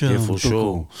near future. Yeah, for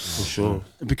sure. For sure.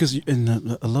 Because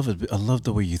I love it. I love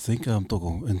the way you think,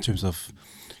 Togo, in terms of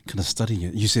kind of studying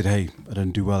it. You said, hey, I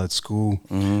didn't do well at school,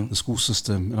 the school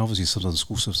system, and obviously sometimes the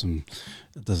school system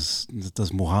does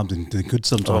more harm than good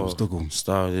sometimes, Togo.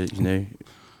 Started,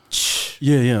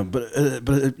 Yeah,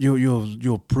 but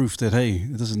you're proof that hey,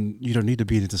 you don't need to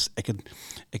be this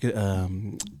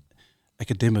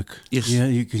academic. Yes. Yeah,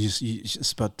 you can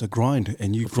it's about the grind,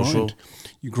 and you For grind. sure.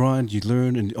 You grind, you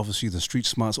learn, and obviously the street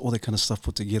smarts, all that kind of stuff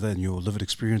put together, and your lived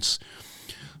experience.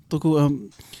 Togo,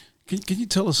 can you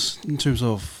tell us in terms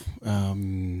of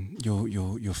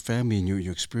your family and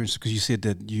your experience? Because you said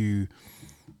that you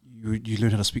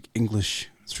learned how to speak English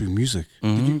through music.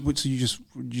 Mm-hmm. So you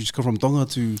just come from Tonga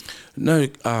to? No,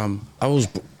 I was.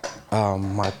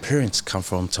 My parents come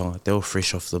from Tonga. They were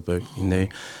fresh off the boat,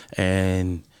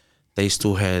 and they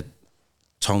still had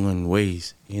Tongan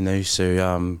ways,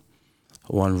 So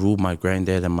one rule my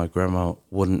granddad and my grandma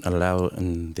wouldn't allow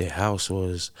in their house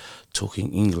was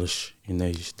talking English.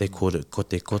 They called it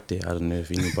kote kote. I don't know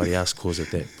if anybody else calls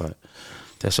it that, but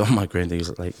that's what my granddad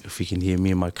was like. If he can hear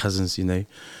me and my cousins,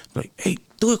 like, hey,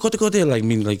 do it kote kote.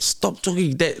 Like, stop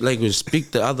talking that. Like,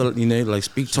 speak the other, like,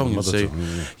 speak Tongan. So,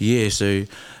 so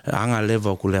anga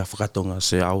lewa ko lea whakatonga.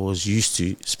 So I was used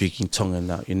to speaking Tongan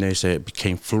now, so it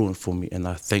became fluent for me. And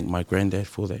I thank my granddad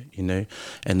for that,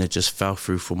 And it just fell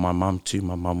through for my mum too.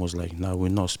 My mum was like, no, we're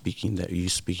not speaking that. You're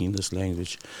speaking this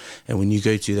language. And when you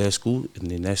go to that school, and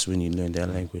then that's when you learn that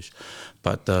language.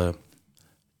 But there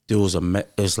was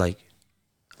it's like,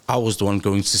 I was the one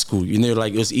going to school,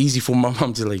 like it was easy for my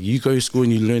mom to like, you go to school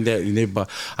and you learn that, but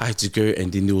I had to go,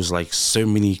 and then there was like so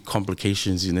many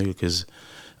complications, because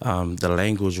the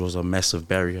language was a massive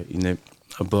barrier,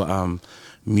 but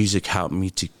music helped me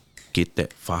to get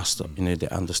that faster,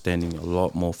 the understanding a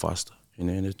lot more faster, and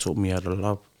it taught me how to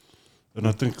love. And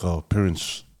I think our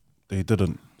parents, they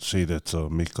didn't say that to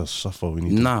make us suffer or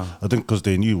anything. Nah. I think because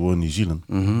they knew we were in New Zealand,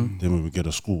 then when we get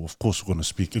to school, of course we're going to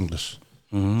speak English.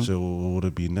 So would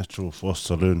it be natural for us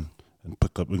to learn and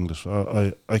pick up English?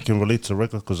 I can relate to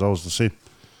Ragga because I was the same.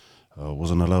 I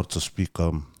wasn't allowed to speak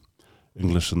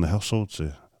English in the household,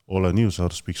 so all I knew was how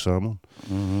to speak Samoan.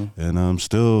 And I'm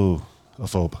still a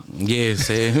phobe. Yeah,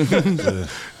 same.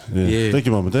 Yeah. Thank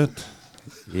you, Mum and Dad.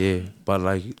 Yeah, but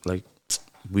like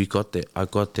we got that. I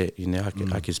got that.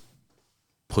 I can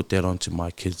put that onto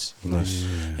my kids, you know,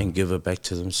 and give it back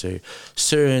to them. So,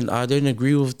 certain, I don't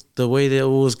agree with the way that it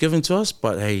was given to us,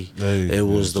 but hey, it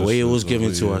was the way it was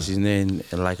given to us. And then,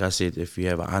 and like I said, if you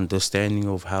have an understanding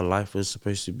of how life is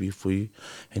supposed to be for you,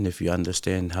 and if you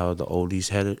understand how the oldies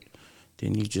had it,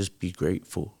 then you just be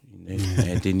grateful, you know,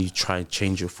 and then you try and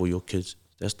change it for your kids.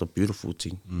 That's the beautiful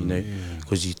thing, you know,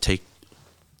 because you take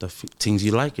the things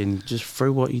you like and just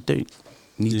throw what you don't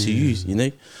need to use, you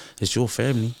know. It's your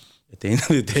family at the end of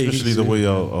the day. Especially the way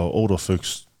our older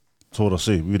folks taught us,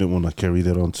 we didn't want to carry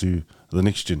that on to the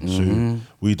next gen. So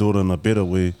we do it in a better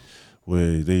way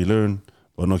where they learn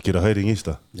but not get a hiding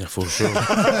Easter. Yeah, for sure.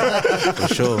 For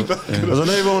sure. Because I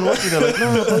know everyone watching, they're like,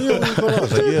 no, but yeah, we got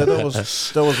us. Like, yeah, that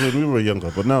was when we were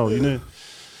younger. But now, you know,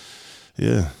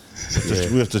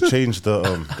 we have to change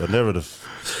the narrative.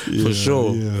 For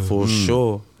sure. For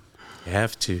sure. You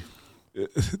have to.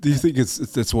 Do you think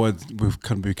that's why we've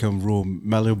kind of become more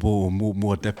malleable or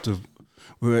more adaptive?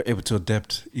 We're able to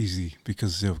adapt easy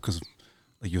because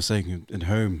like you're saying, in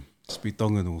home, speak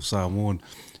Tongan or Samoan,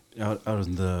 out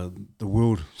in the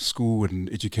world, school and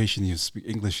education, you speak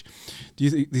English. Do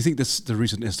you think that's the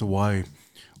reason as to why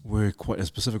we're quite,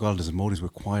 as Pacific Islanders and Māoris, we're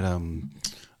quite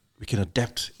we can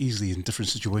adapt easily in different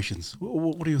situations?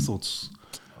 What are your thoughts?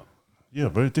 Yeah,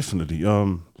 very definitely.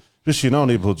 Especially in our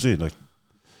neighbourhoods, like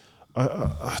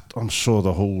I'm sure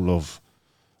the whole of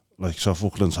like South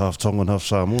Auckland's half Tongan, half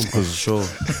Samoan, because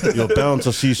you're bound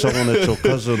to see someone that's your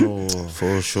cousin or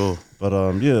for sure. But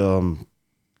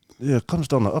it comes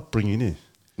down to upbringing,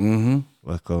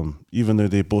 Like even though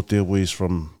they brought their ways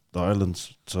from the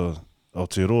islands to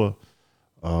Aotearoa,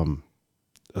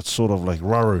 it's sort of like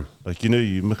raru. Like, you know,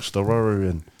 you mix the raru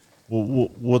and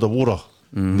the water.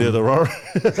 They're the raru.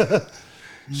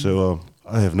 So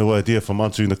I have no idea if I'm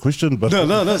answering the question, but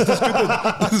no, that's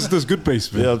good. That's good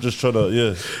base, man. Yeah, I'm just trying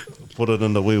to put it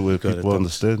in a way where people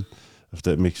understand, if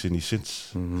that makes any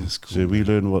sense. That's cool, so we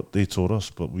learn what they taught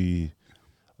us, but we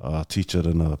teach it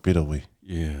in a better way.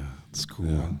 Yeah, it's cool.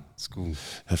 Man. It's cool.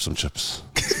 Have some chips.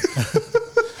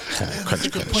 That's a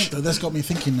good point, though. That's got me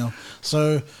thinking now.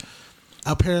 So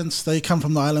our parents, they come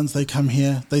from the islands, they come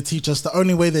here, they teach us the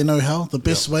only way they know how, the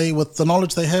best way, with the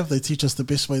knowledge they have, they teach us the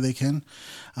best way they can.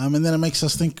 And then it makes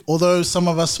us think, although some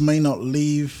of us may not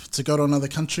leave to go to another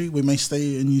country, we may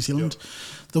stay in New Zealand,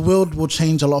 the world will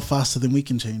change a lot faster than we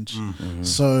can change.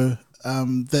 So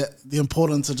that the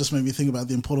importance, it just made me think about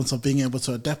the importance of being able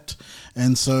to adapt.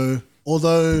 And so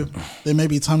although there may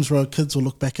be times where our kids will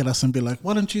look back at us and be like,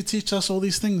 why don't you teach us all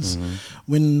these things?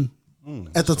 When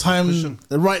at the time,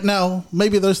 right now,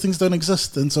 maybe those things don't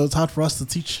exist, and so it's hard for us to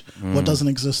teach what doesn't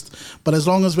exist. But as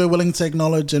long as we're willing to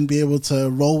acknowledge and be able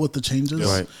to roll with the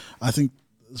changes, I think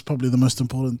it's probably the most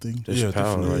important thing. There's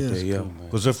power right there,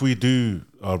 Because if we do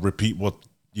repeat what,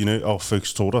 you know, our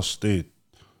folks taught us, they'll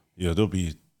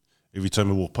be, every time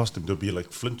we walk past them, they'll be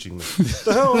like flinching. Like,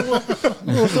 the hell?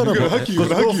 What's that about? Because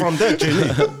we're from that,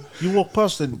 Jenny. You walk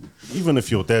past and even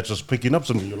if your dad's just picking up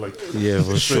something, you're like,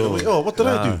 for sure. Away, oh, what did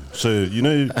I do? So, you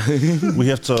know, we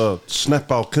have to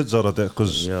snap our kids out of that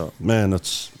because, man,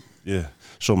 it's,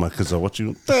 sure my kids are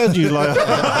watching. Dad, you liar.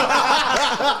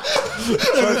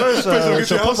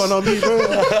 It's your papa, not me, bro.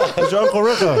 It's your Uncle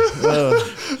Raggadat.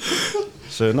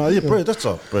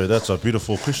 So, bro, that's a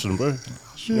beautiful question, bro.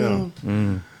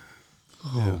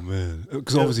 Oh man,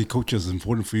 because obviously culture is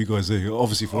important for you guys.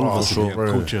 Obviously for all of us,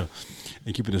 culture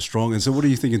and keeping it strong. And so, what do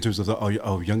you think in terms of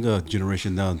our younger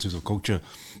generation now in terms of culture?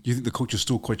 Do you think the culture is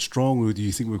still quite strong, or do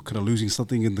you think we're kind of losing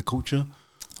something in the culture?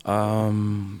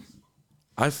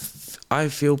 I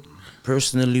feel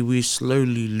personally we're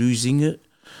slowly losing it,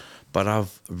 but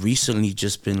I've recently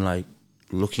just been like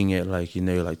looking at like, you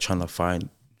know, like trying to find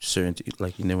certain,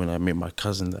 like, you know, when I met my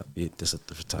cousin, that's a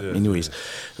different time. Anyways,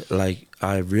 like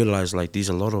I realized like there's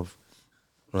a lot of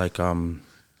like how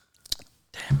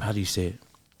do you say it?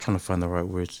 Trying to find the right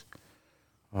words.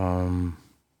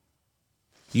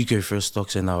 You go first,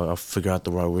 Stocks, and I'll figure out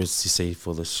the right words to say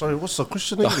for this. Sorry, what's the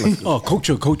question again?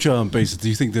 culture based. Do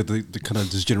you think that the kind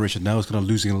of this generation now is kind of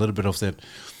losing a little bit of that,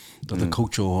 the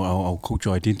culture or our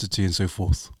cultural identity and so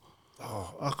forth?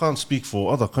 I can't speak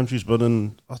for other countries, but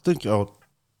I think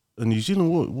in New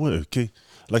Zealand, we're okay.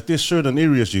 Like there's certain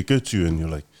areas you go to and you're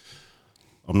like,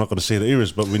 I'm not going to say the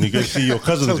areas, but when you go see your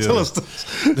cousins, tell us.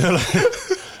 They're like,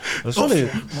 it's funny,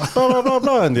 blah, blah, blah,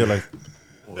 blah, and they're like,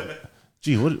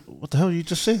 gee, what the hell you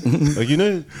just say? Like, you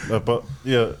know, but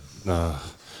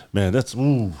man, that's. I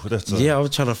was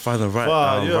trying to find the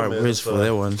right words for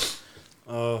that one.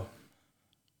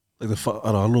 Like the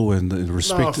whāalo and the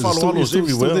respect. Whāalo is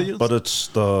everywhere, but it's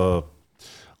the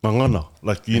mangana.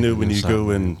 Like, you know, when you go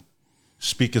and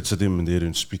speak it to them and they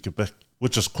don't speak it back,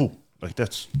 which is cool. Like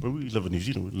that's, but we live in New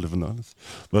Zealand, we live in the islands.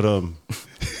 But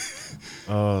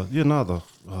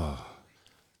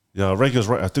Ragga's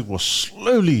right. I think we're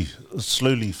slowly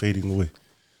fading away.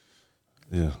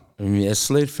 Yeah. I mean, it's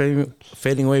slowly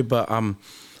fading away, but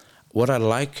what I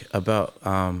like about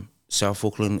South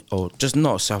Auckland, or just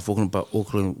not South Auckland, but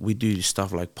Auckland, we do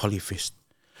stuff like Polyfest,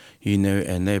 you know,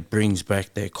 and that brings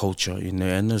back that culture, you know,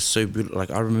 and it's so beautiful.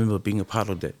 Like, I remember being a part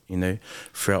of that, you know,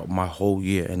 throughout my whole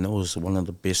year, and that was one of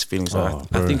the best feelings. I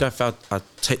think I felt I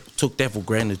took that for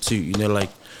granted too, you know,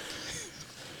 like,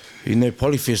 you know,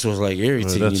 Polyfest was like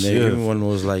everything, you know, everyone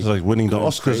was like... It's like winning the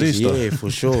Oscars, crazy. Yeah,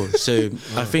 for sure. So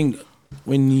I think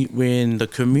when the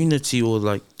community or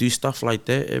like do stuff like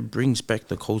that, it brings back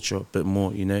the culture a bit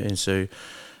more, you know, and so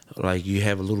like you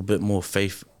have a little bit more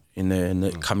faith in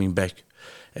it coming back.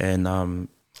 And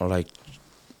like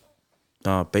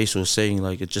Base was saying,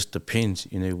 like, it just depends,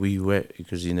 you know, where you at,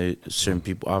 because, you know, certain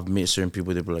people, I've met certain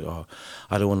people that be like, oh,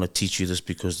 I don't want to teach you this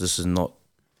because this is not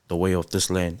the way of this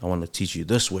land. I want to teach you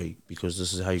this way because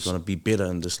this is how you're going to be better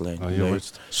in this land. You know?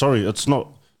 Sorry, it's not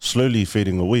slowly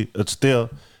fading away. It's there.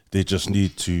 They just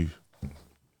need to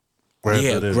grab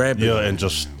it. Yeah, and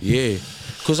just... Yeah.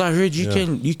 Because I heard you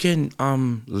can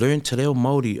learn Te Reo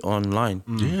Māori online.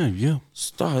 Yeah.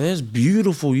 That's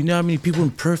beautiful. You know how many people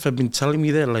in Perth have been telling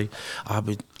me that? Like, I've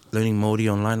been learning Māori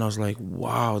online. I was like,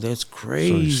 wow, that's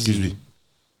crazy. Sorry, excuse me.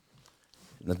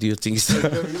 Now, do you think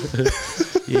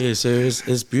yeah, so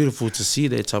it's beautiful to see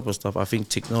that type of stuff. I think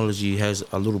technology has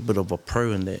a little bit of a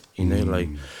pro in that, you know, like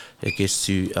it gets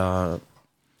to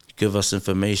give us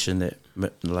information that,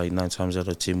 like, 9 times out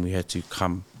of 10 we had to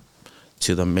come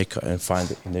to the maker and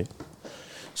find it, you know.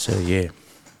 So yeah,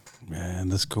 man,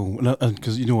 that's cool.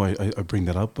 Because you know, I bring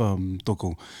that up,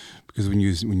 Toko, because when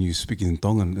you speak in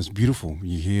Tongan, it's beautiful.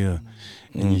 You hear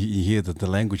and you hear that the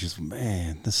language is,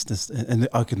 man, this, and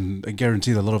I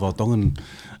guarantee that a lot of our Tongan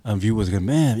viewers go,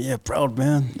 man, yeah, proud,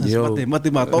 man. That's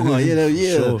mate ma Tonga,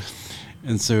 yeah. Sure.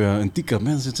 And so in Tika,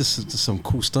 man, there's just some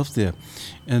cool stuff there.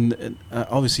 And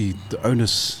obviously the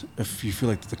onus, if you feel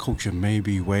like the culture may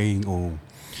be weighing or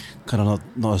kind of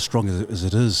not as strong as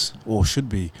it is or should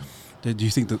be, do you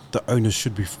think that the onus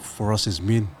should be for us as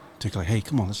men to go, hey,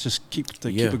 come on, let's just keep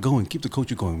it going, keep the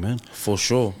culture going, man? For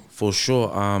sure.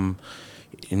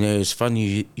 You know, it's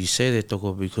funny you say that,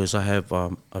 Toko, because I have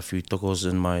a few Tokos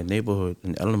in my neighborhood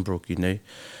in Ellenbrook, you know.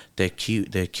 They're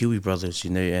Kiwi brothers, you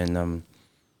know, and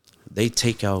they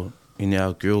take our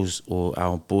girls or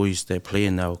our boys that play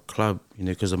in our club, you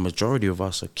know, because the majority of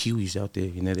us are Kiwis out there,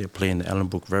 you know, they're playing the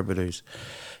Ellenbrook Raggadat.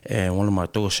 And one of my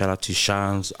Tokos, shout out to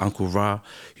Sean's Uncle Ra,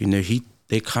 you know,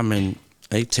 they come and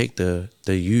they take the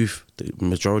youth, the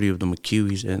majority of them are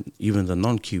Kiwis, and even the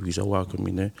non-Kiwis are welcome,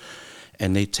 you know.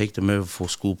 And they take them over for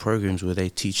school programs where they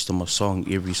teach them a song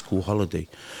every school holiday.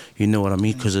 You know what I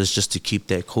mean? Because it's just to keep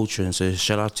that culture. And so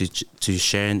shout out to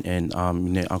Shan and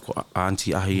you know,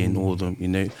 Auntie Ahi and all of them, you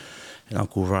know, and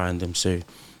Uncle Ra and them. So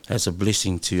that's a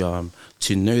blessing to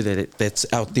know that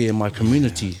that's out there in my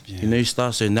community. You know,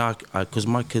 so now, because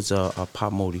my kids are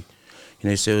part Māori, you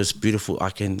know, so it's beautiful.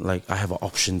 I have an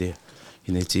option there,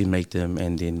 you know, to make them.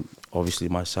 And then obviously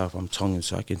myself, I'm Tongan,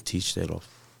 so I can teach that off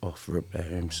rip at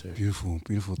home. So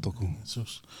beautiful Toko.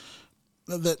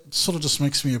 That sort of just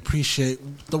makes me appreciate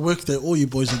the work that all you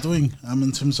boys are doing.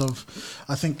 In terms of,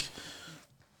 I think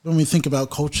when we think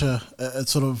about culture, it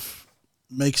sort of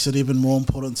makes it even more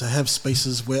important to have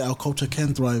spaces where our culture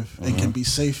can thrive and can be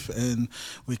safe, and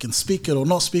we can speak it or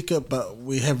not speak it, but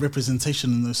we have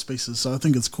representation in those spaces. So I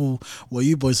think it's cool what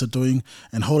you boys are doing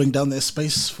and holding down that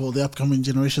space for the upcoming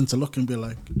generation to look and be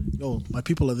like, yo, my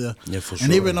people are there. Yeah, for sure.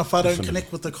 And even if I don't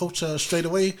connect with the culture straight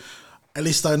away, at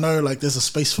least I know like there's a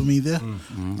space for me there.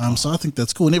 So I think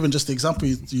that's cool. And even just the example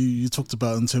you talked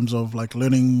about in terms of like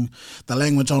learning the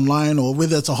language online, or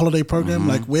whether it's a holiday program,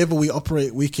 like wherever we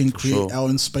operate, we can create our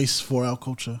own space for our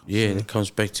culture. Yeah, and it comes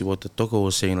back to what the Toko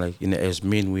was saying, like, you know, as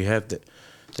men, we have that.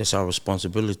 That's our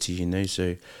responsibility, you know.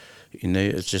 So, you know,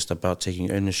 it's just about taking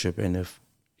ownership. And if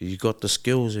you got the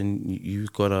skills and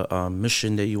you've got a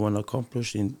mission that you want to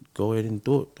accomplish, then go ahead and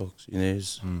do it, dogs. You know,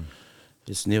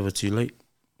 it's never too late.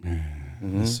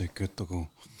 That's so good, Toko.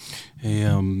 Hey,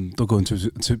 Toko,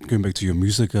 going back to your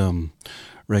music,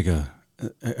 Ragga,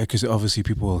 because obviously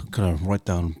people kind of write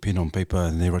down pen on paper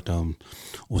and they write down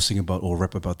or sing about or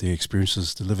rap about their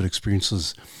experiences, delivered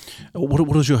experiences.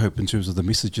 What is your hope in terms of the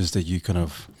messages that you kind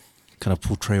of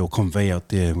portray or convey out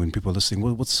there when people are listening?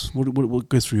 What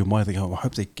goes through your mind? I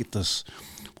hope they get this.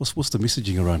 What's the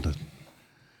messaging around it?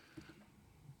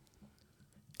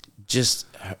 Just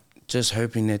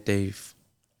hoping that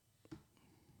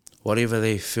whatever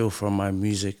they feel from my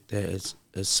music, that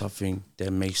it's something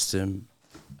that makes them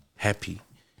happy,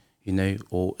 you know,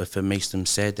 or if it makes them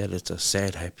sad, that it's a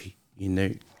sad happy, you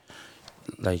know,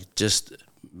 like just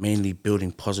mainly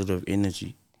building positive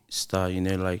energy style, you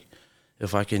know, like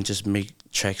if I can just make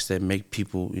tracks that make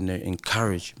people, you know,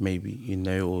 encourage maybe, you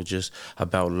know, or just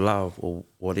about love or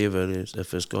whatever it is,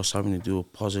 if it's got something to do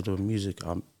with positive music,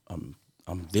 I'm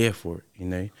there for it, you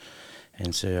know,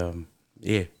 and so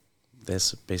yeah,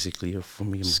 that's basically it for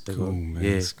me. It's cool, man.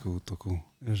 Yeah. It's cool, Toko.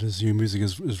 It is. Your music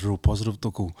is real positive,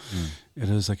 Toko. It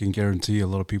is. I can guarantee a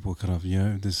lot of people kind of, you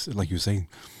know, this, like you were saying,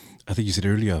 I think you said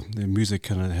earlier, the music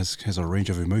kind of has a range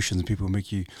of emotions. People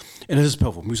make you, and it is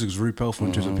powerful. Music is very powerful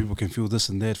in terms of people can feel this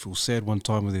and that, feel sad one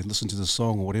time when they listen to the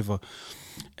song or whatever.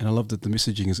 And I love that the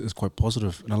messaging is quite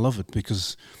positive, and I love it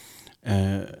because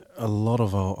a lot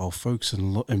of our folks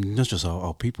and not just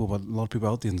our people, but a lot of people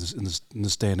out there in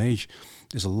this day and age,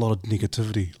 there's a lot of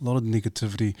negativity.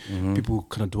 People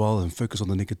kind of dwell and focus on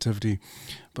the negativity,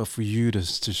 but for you to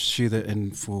share that,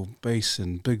 and for Bass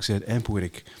and Big Z and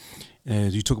Poetic,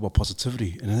 you talk about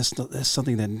positivity, and that's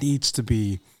something that needs to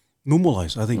be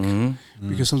normalized, I think,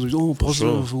 because sometimes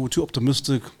positive or too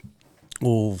optimistic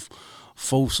or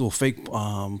false or fake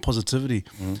positivity,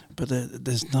 but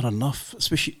there's not enough,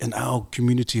 especially in our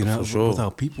community and with our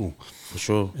people. For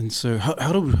sure. And so,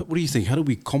 what do you think? How do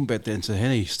we combat that and say,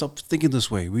 hey, stop thinking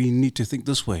this way? We need to think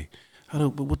this way.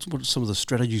 What are some of the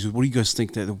strategies? What do you guys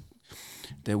think that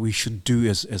we should do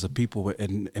as a people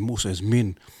and also as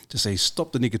men to say,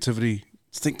 stop the negativity,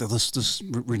 think that this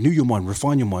renew your mind,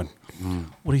 refine your mind.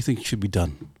 What do you think should be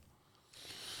done?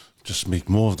 Just make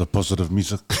more of the positive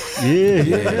music.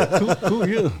 Cool,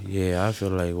 yeah. Yeah, I feel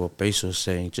like what Bass was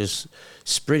saying, just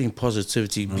spreading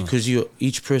positivity, because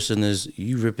each person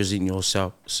you represent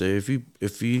yourself. So if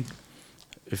you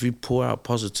pour out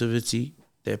positivity,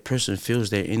 that person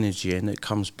feels that energy and it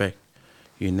comes back,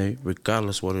 you know,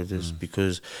 regardless what it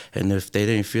is. And if they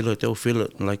don't feel it, they'll feel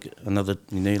it like another,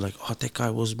 you know, like, oh, that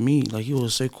guy was me, like he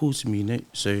was so cool to me, you know.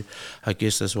 So I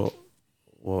guess that's what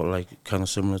like kind of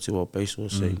similar to what Bass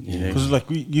was saying, you know. Because like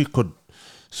you could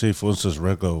say, for instance,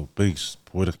 Ragga or Bass,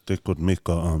 Poetic, they could make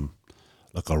a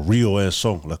real ass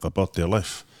song like about their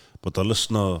life, but the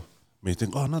listener may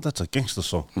think, oh no, that's a gangster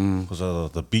song because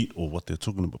of the beat or what they're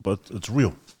talking about, but it's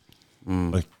real.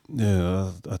 Like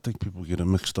I think people get it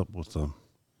mixed up with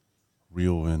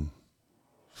real and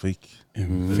fake.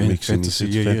 Fantasy,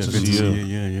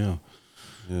 yeah.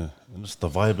 Yeah, and it's the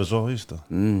vibe as well, is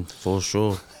it? For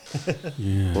sure.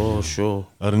 Yeah. For sure.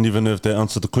 I don't even know if they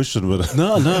answered the question, but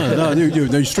No,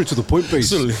 you're straight to the point, Bass.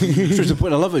 Straight to the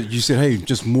point. I love it. You said, hey,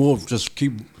 just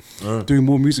keep doing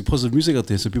more music, positive music out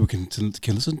there, so people can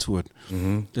listen to it.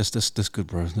 That's good,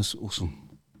 bro. That's awesome.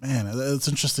 Man, it's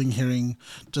interesting hearing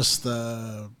just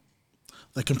the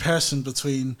comparison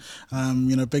between,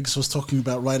 Biggs was talking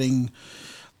about writing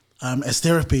as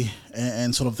therapy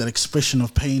and sort of that expression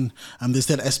of pain. There's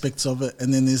that aspect of it,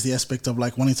 and then there's the aspect of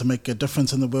like wanting to make a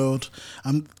difference in the world.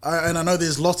 And I know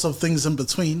there's lots of things in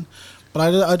between, but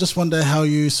I just wonder how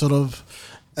you sort of,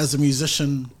 as a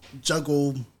musician,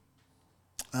 juggle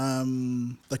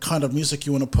the kind of music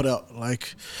you want to put out.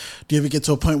 Like, do you ever get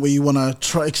to a point where you want to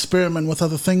try experiment with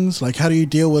other things? Like, how do you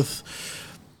deal with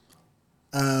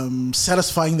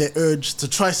satisfying their urge to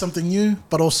try something new,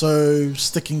 but also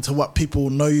sticking to what people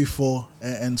know you for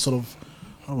and sort of,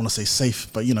 I don't want to say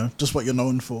safe, but you know, just what you're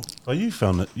known for? oh, you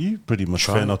found it. You pretty much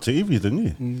fan out to everything,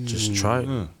 yeah. Just try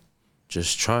it.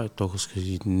 Just try it, because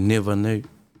you never know.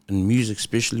 In music,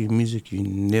 especially music, you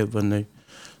never know.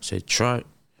 So try it.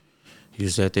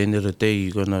 Because at the end of the day,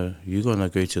 you're gonna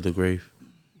go to the grave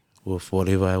with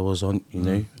whatever I was on. You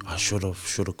know, I should have,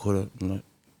 could have. You know,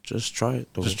 just try it.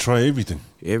 Though. Just try everything.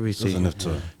 Everything. Doesn't have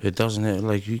to. It doesn't have,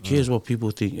 like, who cares what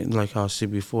people think? And like I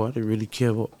said before, I didn't really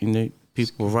care what, you know,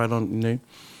 people write on, you know.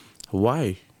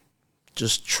 Why?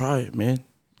 Just try it, man.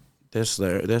 That's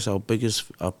our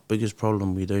biggest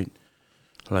problem. We don't,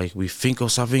 like, we think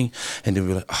of something and then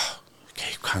we're like, oh,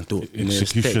 okay, can't do it.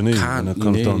 Execution is, and it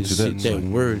comes down to that. That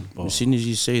word. As soon as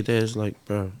you say that, it's like,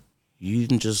 bro, you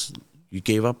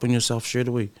gave up on yourself straight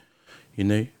away, you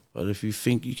know. But if you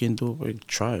think you can do it, well,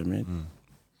 try it, man.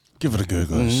 Give it a go,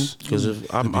 guys. Because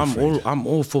I'm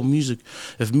all for music.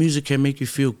 If music can make you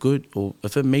feel good, or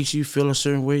if it makes you feel a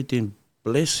certain way, then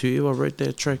bless whoever wrote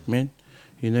that track, man.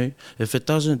 You know, if it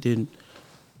doesn't, then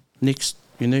next,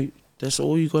 you know, that's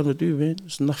all you gotta do, man.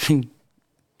 It's nothing.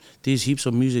 There's heaps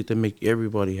of music that make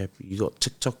everybody happy. You got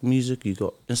TikTok music, you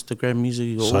got Instagram music,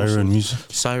 you got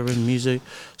siren music.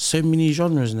 So many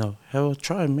genres now. Have a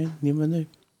try, man. Never know.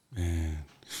 Man.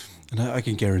 And I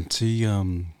can guarantee,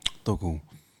 Toko,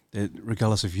 that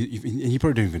regardless of you, and you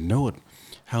probably don't even know it,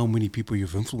 how many people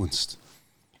you've influenced.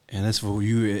 And that's for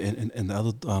you and the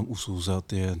other usuls out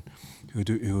there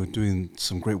who are doing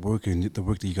some great work and the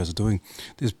work that you guys are doing.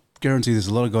 There's guaranteed there's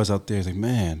a lot of guys out there who think,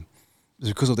 man, it's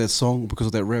because of that song, because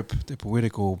of that rap, that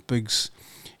poetical Bigs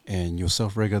and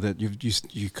yourself, Ragga, that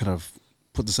you kind of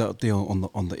put this out there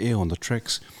on the air, on the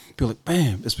tracks. People like,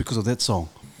 bam, it's because of that song.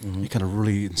 It kind of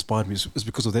really inspired me. It's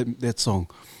because of that song,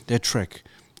 that track,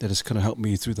 that has kind of helped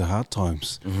me through the hard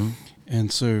times.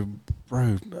 And so,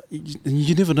 bro,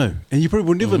 you never know. And you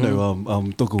probably will never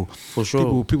know, Toko. For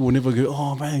sure. People will never go,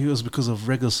 oh man, it was because of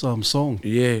Ragga's song.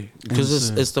 Yeah, because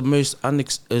it's the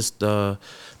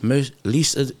most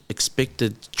least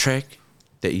expected track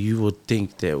that you would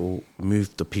think that will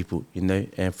move the people, you know.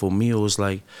 And for me, it was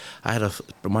like I had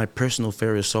my personal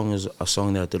favorite song is a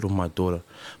song that I did with my daughter,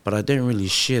 but I didn't really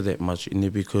share that much, you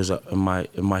know, because in my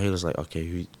head it's like,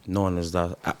 okay, no one is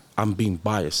that. I'm being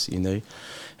biased, you know,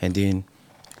 and then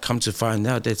come to find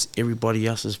out that's everybody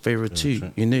else's favorite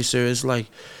too, you know. So it's like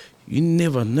you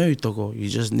never know, Togo. You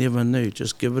just never know.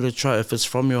 Just give it a try. If it's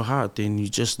from your heart, then you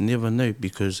just never know,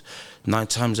 because 9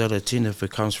 times out of 10, if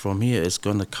it comes from here, it's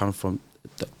gonna come from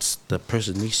the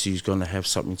person next to you is going to have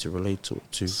something to relate to.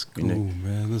 That's cool, you know?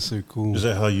 Man. That's so cool. Is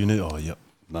that how you know? Oh, yep.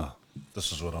 Nah,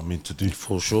 this is what I'm meant to do.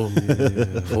 For sure.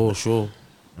 For sure.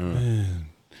 Man.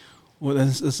 Well,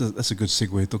 that's a good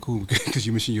segue, Toko, because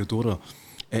you mentioned your daughter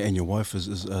and your wife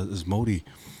is Māori.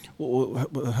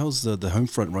 Well, how's the home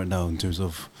front right now in terms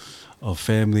of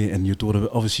family and your daughter?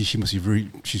 Obviously, she's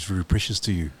very precious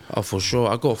to you. Oh, for sure.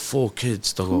 I got 4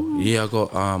 kids, Togo. Yeah, I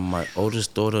got my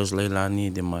oldest daughter is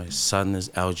Leilani, then my son is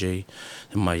LJ,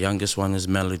 and my youngest one is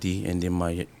Melody, and then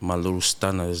my little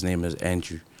stunner, his name is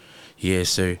Andrew. Yeah,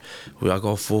 so I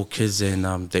got 4 kids,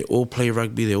 and they all play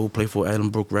rugby. They all play for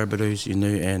Allenbrook Rabbitohs, you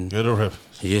know. And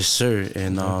yes, sir.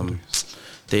 And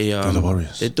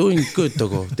they're doing good,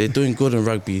 Togo. They're doing good in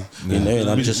rugby, you know. And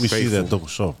I'm just grateful. We see that double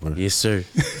shot, bro. Yes, sir.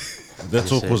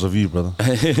 That's all because of you, brother.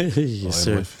 Yes,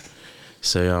 sir.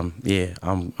 So yeah,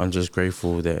 I'm just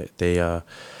grateful that they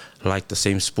like the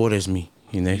same sport as me,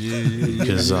 you know.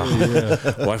 Because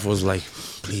wife was like,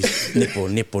 please nipple,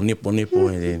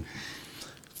 and then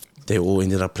they all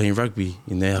ended up playing rugby,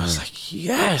 you know. I was like,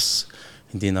 yes.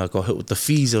 And then I got hit with the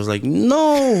fees. I was like,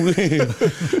 no.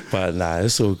 But nah,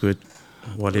 it's all good.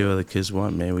 Whatever the kids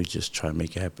want, man, we just try and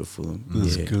make it happen for them.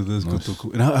 That's good. That's good.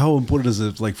 Cool. And how important is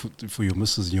it, like, for your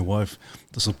missus and your wife,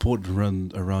 the support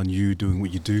around you doing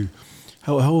what you do?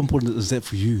 How important is that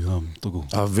for you, Togo?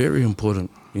 Very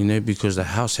important, you know, because the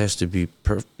house has to be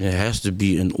it has to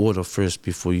be in order first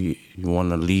before you want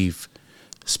to leave,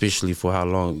 especially for how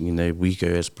long, you know, we go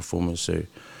as performers. So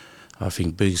I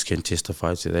think Biggs can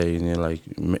testify to that, you know, like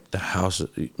the house,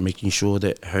 making sure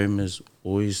that home is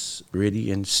always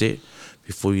ready and set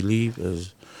before you leave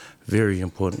is very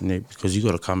important, you know, because you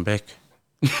got to come back.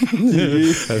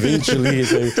 Eventually,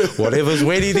 so whatever's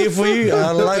waiting there for you,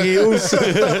 unlucky you.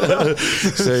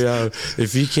 So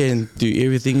if you can do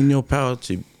everything in your power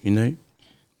to, you know,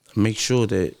 make sure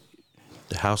that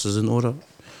the house is in order,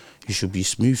 you should be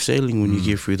smooth sailing when you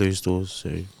get through those doors. So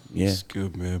yeah, it's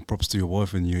good, man. Props to your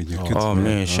wife and your kids. Oh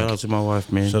man, shout out to my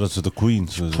wife, man. Shout out to the Queen.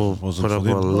 Put up a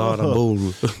lot of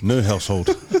bull. No household.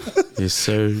 Yes,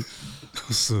 sir.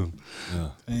 Awesome.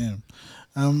 Yeah.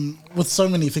 With so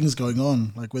many things going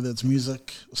on, like whether it's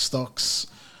music, stocks,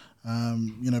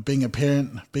 you know, being a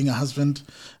parent, being a husband,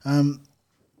 how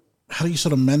do you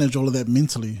sort of manage all of that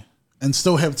mentally and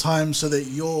still have time so that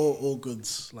you're all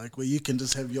goods, like where you can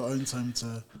just have your own time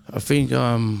to... I think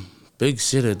Biggs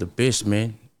said it the best,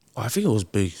 man. I think it was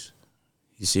Biggs.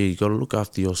 He said you got to look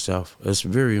after yourself. It's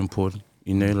very important,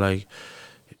 you know, like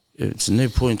it's no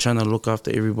point trying to look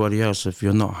after everybody else if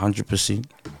you're not 100%.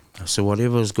 So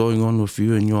whatever is going on with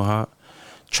you in your heart,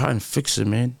 try and fix it,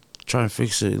 man. Try and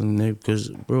fix it, you know, because,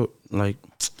 bro, like,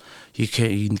 you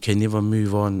can never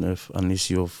move on unless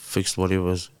you've fixed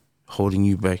whatever's holding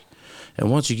you back. And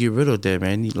once you get rid of that,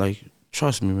 man, like,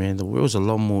 trust me, man, the world's a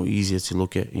lot more easier to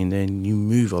look at, and then you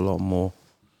move a lot more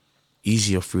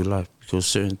easier through life because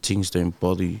certain things don't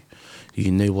bother you. You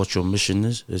know what your mission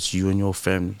is. It's you and your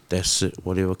family. That's it.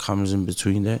 Whatever comes in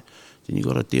between that, then you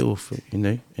got to deal with it, you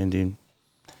know, and then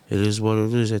it is what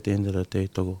it is at the end of the day,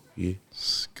 Togo. Yeah.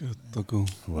 It's good, Togo.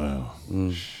 Wow.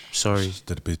 Sorry.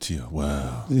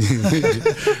 Wow. I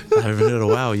haven't heard a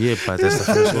wow yet, but that's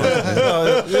the first one.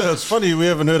 Yeah, it's funny we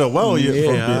haven't heard a wow yet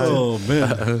from BT. Oh,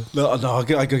 man. No, I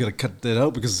got to cut that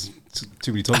out because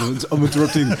too many times I'm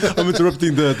interrupting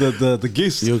the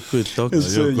guest. You're good, Togo.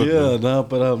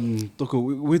 But Togo,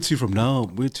 where to from now?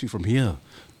 Where to from here,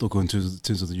 Togo, in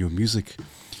terms of your music?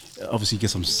 Obviously, you get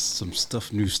some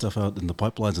new stuff out in the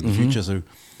pipelines in the future. So,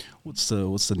 what's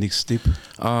the next step?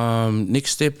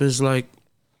 Next step is like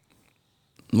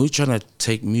we're trying to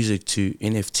take music to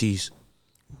NFTs.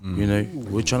 You know,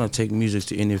 we're trying to take music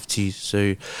to NFTs.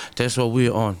 So that's what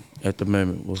we're on at the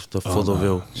moment with the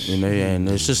Furtherville. You know, and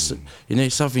it's just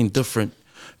something different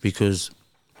because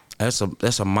that's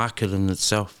a market in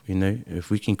itself. You know,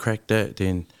 if we can crack that,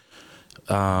 then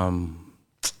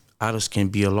artists can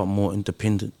be a lot more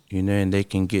independent. You know, and they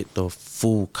can get the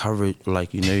full coverage.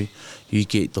 Like, you know, you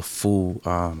get the full.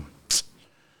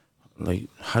 Like,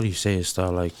 how do you say it,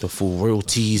 style? Like the full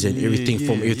royalties and everything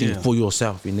for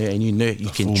yourself, you know, and you know you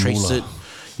can trace it,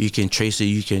 you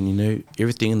can, you know,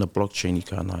 everything in the blockchain you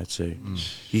can't hide. So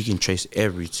you can trace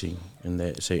everything in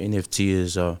that. So NFT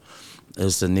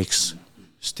is the next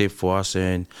step for us,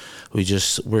 and we're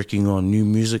just working on new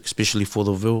music, especially for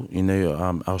the Ville. You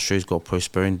know, our shows got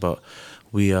postponed, but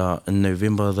we are in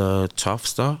November the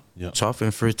 12th, 12th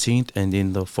and 13th, and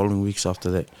then the following weeks after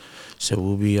that. So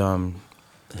we'll be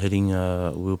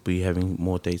we'll be having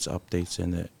more dates, updates,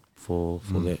 and that for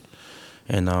that.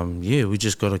 And we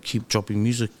just gotta keep dropping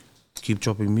music.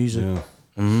 Yeah.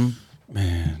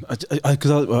 Man,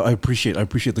 I appreciate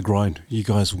the grind. You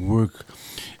guys work,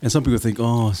 and some people think,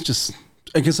 oh, it's just.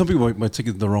 I guess some people might take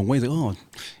it the wrong way. Like, oh,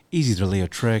 easy to lay a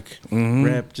track,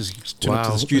 rap, just turn up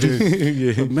to the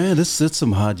studio. But man, that's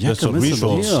some hard yakka. That's some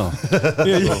resource.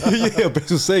 Yeah. But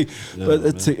to say, but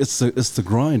it's the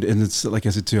grind, and it's like I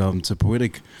said to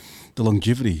Poetic, the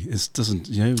longevity. It doesn't,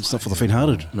 it's not for the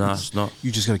faint-hearted. No, it's not.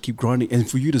 You just got to keep grinding. And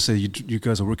for you to say you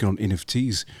guys are working on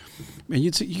NFTs, man,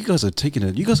 you guys are taking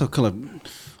it. You guys are kind of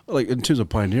like in terms of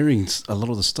pioneering a lot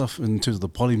of the stuff in terms of the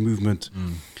poly movement.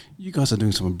 You guys are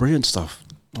doing some brilliant stuff.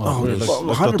 Like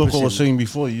the Toko was saying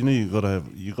before, you know,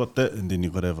 you got that, and then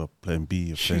you gotta have a plan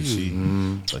B, a plan C.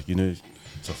 Like, you know,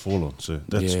 it's a fall on. So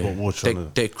that's what we're trying to.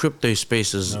 That crypto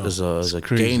space is a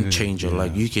game changer. Yeah.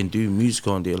 Like, you can do music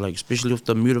on there, like especially with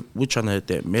we're trying to hit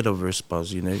that metaverse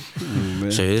buzz, you know.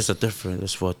 So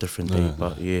that's for a different day.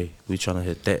 But we're trying to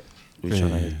hit that. We're trying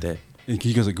to hit that. And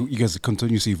you guys are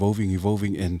continuously evolving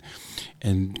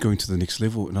and going to the next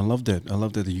level, and I love that.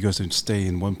 That you guys don't stay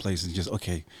in one place and just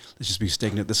let's just be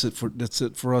stagnant. That's it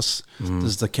for us. This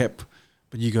is the cap,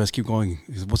 but you guys keep going.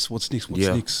 What's next? What's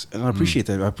next? And I appreciate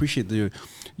that. I appreciate the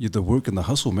work and the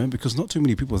hustle, man. Because not too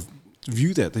many people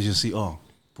view that. They just see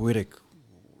poetic,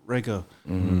 reggae,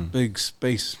 big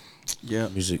space. Yeah,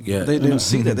 music. Yeah, they don't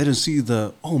see that. They don't see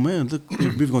the man. Look,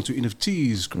 they're moving on to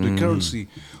NFTs, cryptocurrency.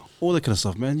 All that kind of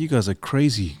stuff, man. You guys are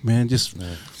crazy, man. Just,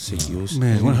 man,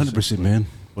 100%, man.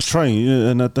 We're trying,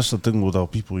 and that's the thing with our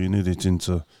people, you know, they tend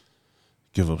to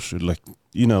give up shit. Like,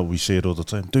 you know, we say it all the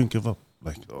time, don't give up.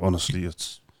 Like, honestly,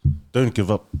 it's, don't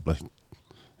give up. Like,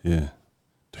 don't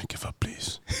give up,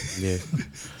 please. See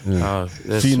now,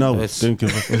 don't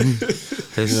give up.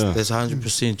 That's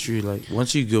 100% true. Like,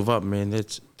 once you give up, man,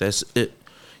 that's it.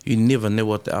 You never know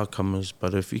what the outcome is,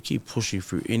 but if you keep pushing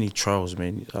through any trials,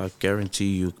 man, I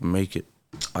guarantee you can make it.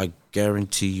 I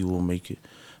guarantee you will make it.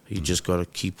 You just gotta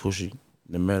keep pushing,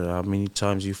 no matter how many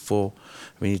times you fall,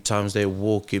 how many times that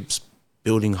wall keeps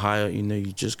building higher. You know,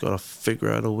 you just gotta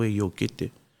figure out a way you'll get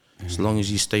there. As long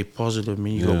as you stay positive,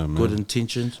 man, you got good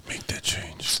intentions. Make that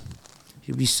change.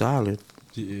 You'll be solid.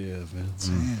 Yeah, man.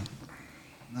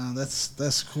 No,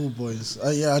 that's cool, boys.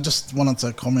 I just wanted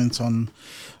to comment on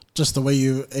just the way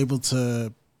you're able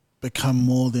to become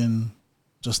more than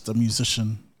just a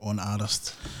musician or an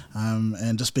artist,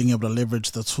 and just being able to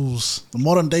leverage the tools, the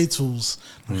modern day tools.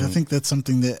 Like, I think that's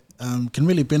something that can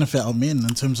really benefit our men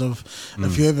in terms of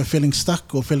if you're ever feeling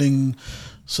stuck or feeling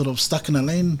sort of stuck in a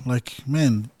lane, like,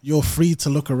 man, you're free to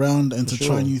look around and to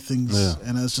try new things.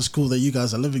 And it's just cool that you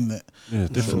guys are living that. Yeah,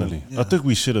 definitely. I think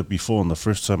we said it before, and the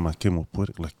first time I came up with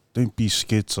it, like, don't be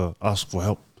scared to ask for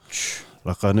help.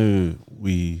 Like, I know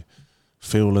we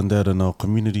fail in that in our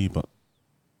community, but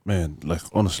man, like,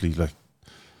 honestly, like,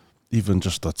 even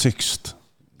just a text,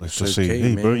 like, it's to say,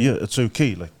 hey, man, bro, it's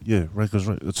okay. Like, Ragga's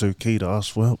right. It's okay to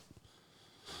ask for help.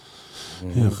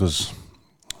 Yeah, because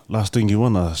last thing you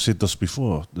want, I said this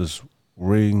before, is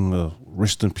wearing a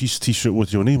rest in peace t-shirt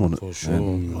with your name on it. For sure.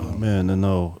 And, man, in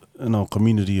our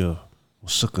community, we're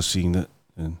sick of seeing that,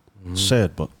 and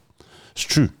sad, but it's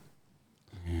true.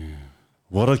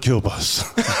 What a kill bus.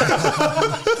 Then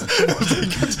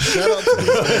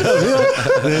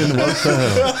what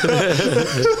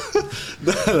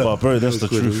the hell? Well, bro, that's the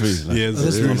truth. Like, it's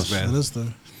the truth, man. It is,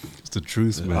 though. It's the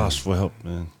truth, man. Ask for help,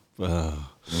 man.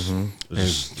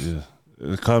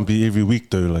 It can't be every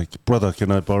week, though. Like, brother,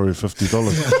 can I borrow $50?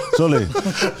 Sorry,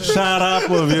 shut up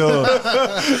with you.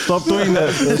 Stop doing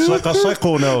that. It's like a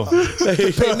cycle now.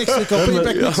 Pay next week, I'll pay you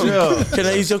back next week. Can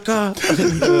I use your car?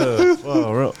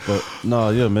 Right. But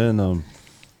man.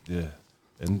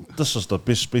 And this is the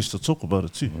best space to talk about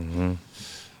it too.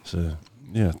 So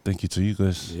yeah, thank you to you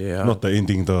guys. Yeah. Not the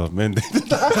ending, the mandate.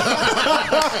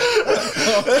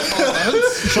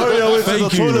 Sorry, I went to the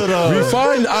toilet.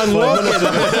 Refine, unlock it.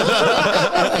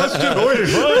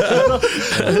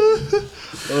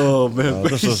 Oh man,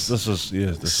 This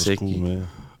was cool, man.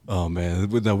 Oh man,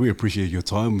 but no, we appreciate your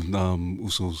time,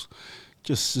 Usos.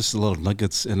 Just a lot of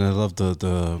nuggets, and I love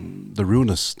the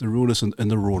realness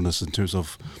and the rawness in terms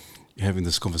of having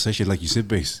this conversation. Like you said,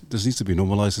 Bass, this needs to be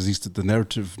normalized. The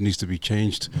narrative needs to be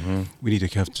changed. We need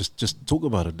to have just talk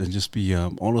about it and just be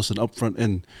honest and upfront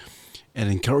and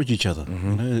encourage each other,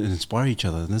 you know, and inspire each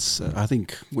other. And that's I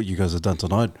think what you guys have done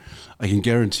tonight. I can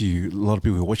guarantee you, a lot of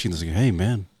people who are watching this, go, hey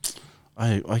man,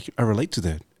 I relate to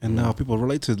that, and now people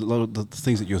relate to a lot of the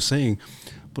things that you're saying.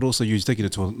 But also, you're taking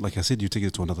it to, like I said, you take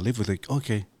it to another level. Like,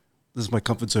 okay, this is my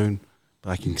comfort zone, but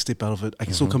I can step out of it. I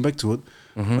can still come back to it.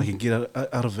 I can get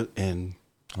out of it and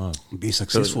be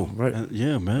successful. Right.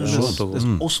 Yeah, man. That's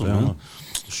awesome, man.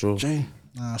 Sure. Jay.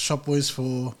 Shop Boys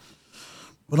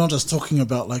we're not just talking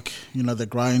about like, you know, the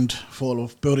grind for all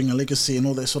of building a legacy and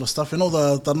all that sort of stuff and all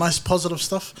the nice positive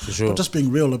stuff, but just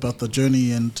being real about the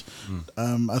journey. And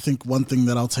I think one thing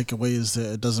that I'll take away is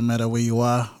that it doesn't matter where you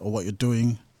are or what you're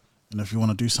doing. And if you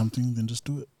want to do something, then just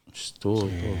do it. Just do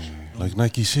it. Like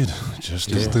Nike said, just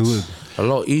do it. A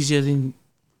lot easier than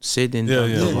said than done.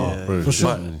 Yeah, for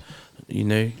sure. But, you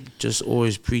know, just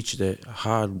always preach that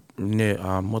hard, you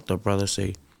know, what the brother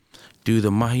say, do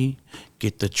the mahi,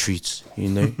 get the treats, you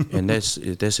know. And that's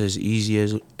as easy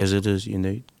as it is, you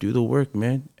know. Do the work,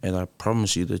 man. And I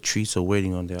promise you the treats are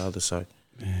waiting on the other side.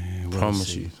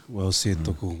 Promise you. Well said,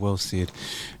 Toko. Well said.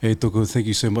 Hey, Toko, thank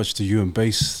you so much to you and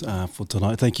Bass for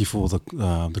tonight. Thank you for the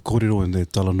kōrero and the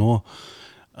talanoa.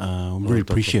 Really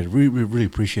appreciate it. Really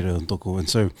appreciate it, Toko. And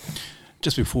so,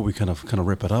 just before we kind of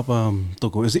wrap it up,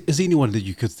 Toko, is there anyone that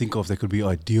you could think of that could be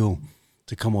ideal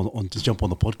to come on to jump on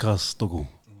the podcast, Toko?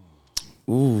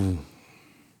 Ooh.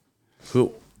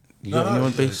 Who? You got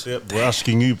anyone, Bass? We're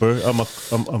asking you, bro. I'm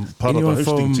part Anyone of the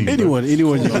hosting from- team. Anyone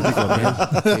you can think of, man.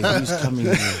 Okay, who's coming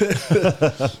here?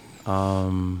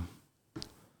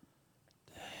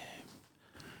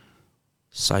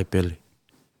 Saipele.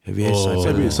 Have you had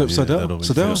Saipele?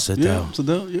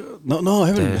 Sadell? Yeah. No, I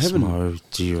haven't. That's my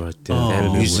OG right there.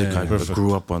 That music, I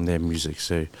grew up on that music.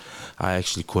 So I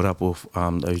actually caught up with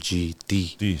OG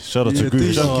D. D. Shout out to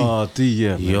Groove Junkie. Oh, D,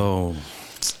 yeah. Man. Yo,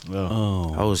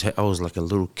 Oh. I was like a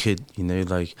little kid, you know,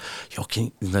 like, yo,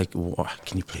 can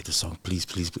you play the song, please,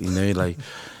 you know, like,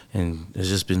 and it's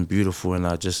just been beautiful. And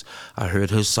I heard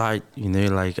his side, you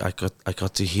know, like I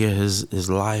got to hear his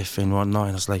life and whatnot,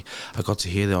 and it's like I got to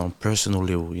hear that on personal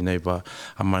level, you know, but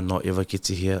I might not ever get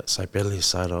to hear Saipele's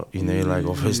side of, you know, like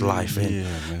of his life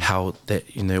and how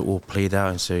that, you know, all played out.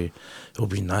 And so it'll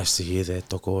be nice to hear that,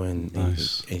 Toko, and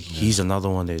he's another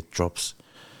one that drops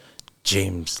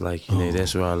gems, like, you know,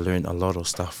 that's where I learned a lot of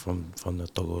stuff from the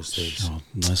Togo days. Oh,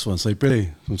 nice one. Saipele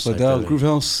from Sadell Groove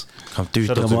House. Come through,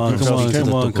 Shout out Togo. to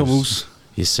Come on, Oos.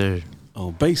 Yes, sir.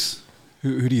 Oh, Bass.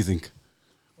 Who do you think?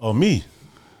 Oh, me?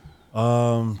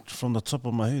 From the top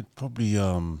of my head, probably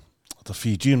the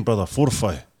Fijian brother,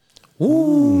 Fortify.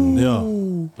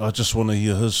 Ooh. Yeah. I just want to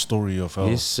hear his story of how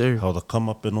the come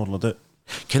up and all of that.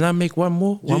 Can I make one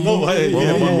more? One more. You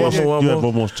have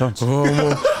one more chance. Now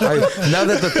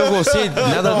that the Togo said,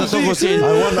 No.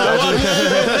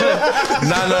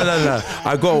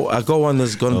 I got one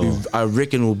that's gonna be, I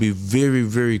reckon will be very,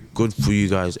 very good for you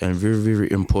guys and very, very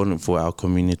important for our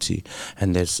community,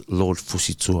 and that's Lord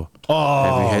Fusitua.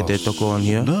 Have you had that Togo on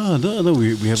here? No,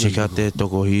 we haven't. Check out that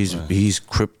Togo. He's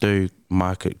crypto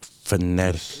market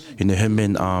fanatic. You know, him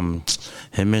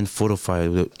and Fortify,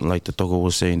 like the Togo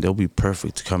was saying, they'll be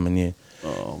perfect coming in.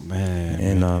 Oh man.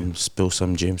 And spill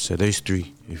some gems. So those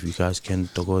three, if you guys can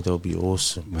Togo, they'll be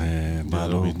awesome. Man,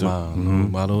 Malo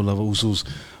lava usos.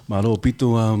 Malo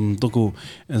pito Togo.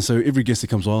 And so every guest that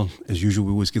comes on, as usual,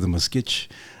 we always give them a sketch,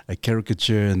 a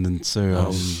caricature, and then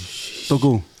so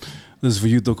Togo. This is for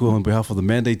you, Toko, on behalf of the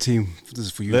Mandate team. This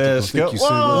is for you, Toko. Thank you so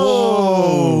much.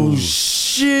 Oh,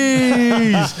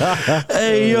 jeez.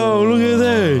 Hey, yo, look at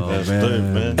that.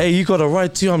 Man. Hey, you got a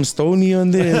right to. I'm Stony on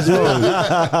there as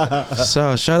well.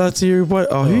 So, shout out to everybody.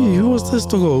 Oh, who was this,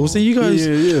 Toko? So, you guys,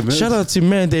 man. shout out to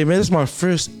Mandate, man. That's my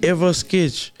first ever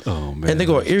sketch. Oh, man. And they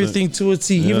got everything to a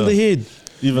T, even the head.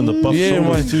 Even the buff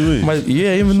shoulders too,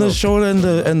 even the shoulder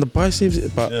and the biceps.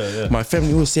 But my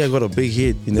family will say I got a big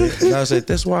head, you know. And I was like,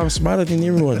 that's why I'm smarter than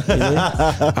everyone. You know?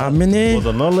 I'm in there. For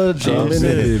the knowledge, I'm in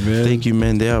it. Man. Thank you,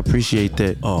 man. I appreciate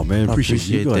that. Oh man, appreciate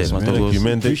you guys, man. Thank you,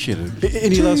 man. Appreciate it.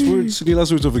 Any last words? Any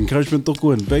last words of encouragement,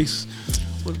 Toko and Bass?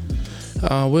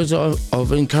 Words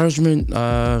of encouragement.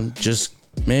 Just,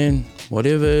 man,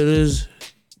 whatever it is,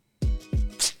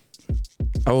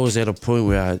 I was at a point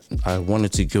where I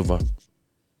wanted to give up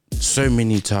so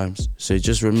many times. So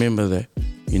just remember that,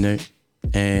 you know.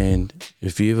 And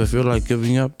if you ever feel like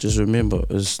giving up, just remember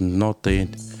it's not the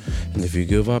end. And if you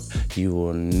give up, you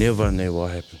will never know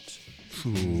what happens.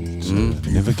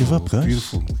 Never give up, guys.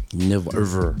 Beautiful. Never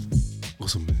ever.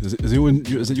 Awesome. Is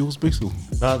that yours, Brixel?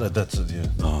 Nah, that's it, yeah.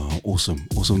 Oh, awesome.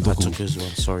 Awesome, I Doko. took his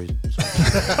one, sorry.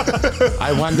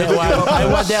 I want that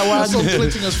one. Stop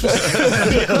clenching his fist.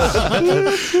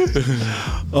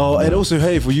 Oh, and also,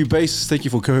 hey, for you, Bass, thank you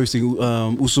for co-hosting.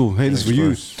 Also, hey, this is for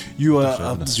you. You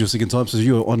are this is your second time, so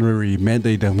you're an honorary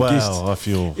mandate guest. Wow, I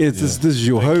feel. This is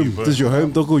your home. This is your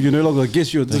home, Doko. You're no longer a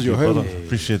guest. This is your home. Brother.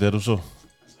 Appreciate that also.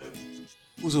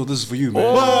 Also, this is for you, man.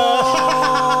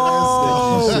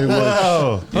 So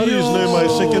wow. How do you know my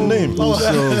second name?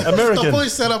 American. The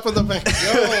boys set up in the back.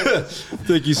 Yo.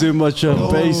 Thank you so much,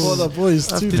 Bass. Oh, the boys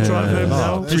too. To drive home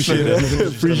now. Appreciate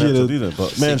it. Appreciate it.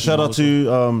 But man, shout out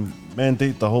to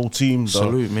Mandate, the whole team.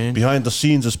 Salute, man. Behind the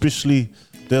scenes, especially,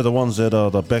 they're the ones that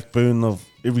are the backbone of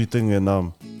everything.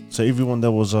 And so everyone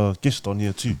that was a guest on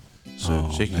here too. So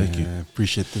thank you.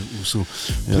 Appreciate that. Also,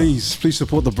 please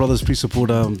support the brothers. Please support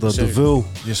the Ville.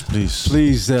 Yes, please.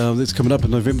 Please, it's coming up in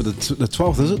November the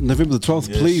 12th, is it? November the 12th.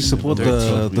 Yes, please support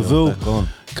the Ville.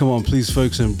 Come on, please,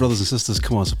 folks and brothers and sisters.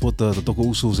 Come on, support the Doko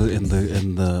Usos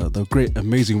and the great,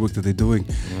 amazing work that they're doing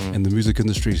in the music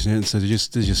industry. And so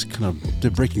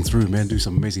they're breaking through, man, doing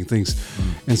some amazing things.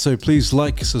 And so please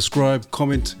like, subscribe,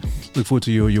 comment. Look forward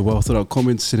to your well thought out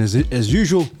comments. And as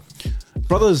usual,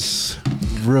 brothers,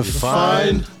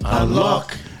 refine,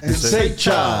 unlock, and take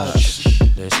charge.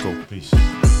 Let's go. Peace.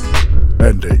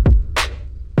 Mandate.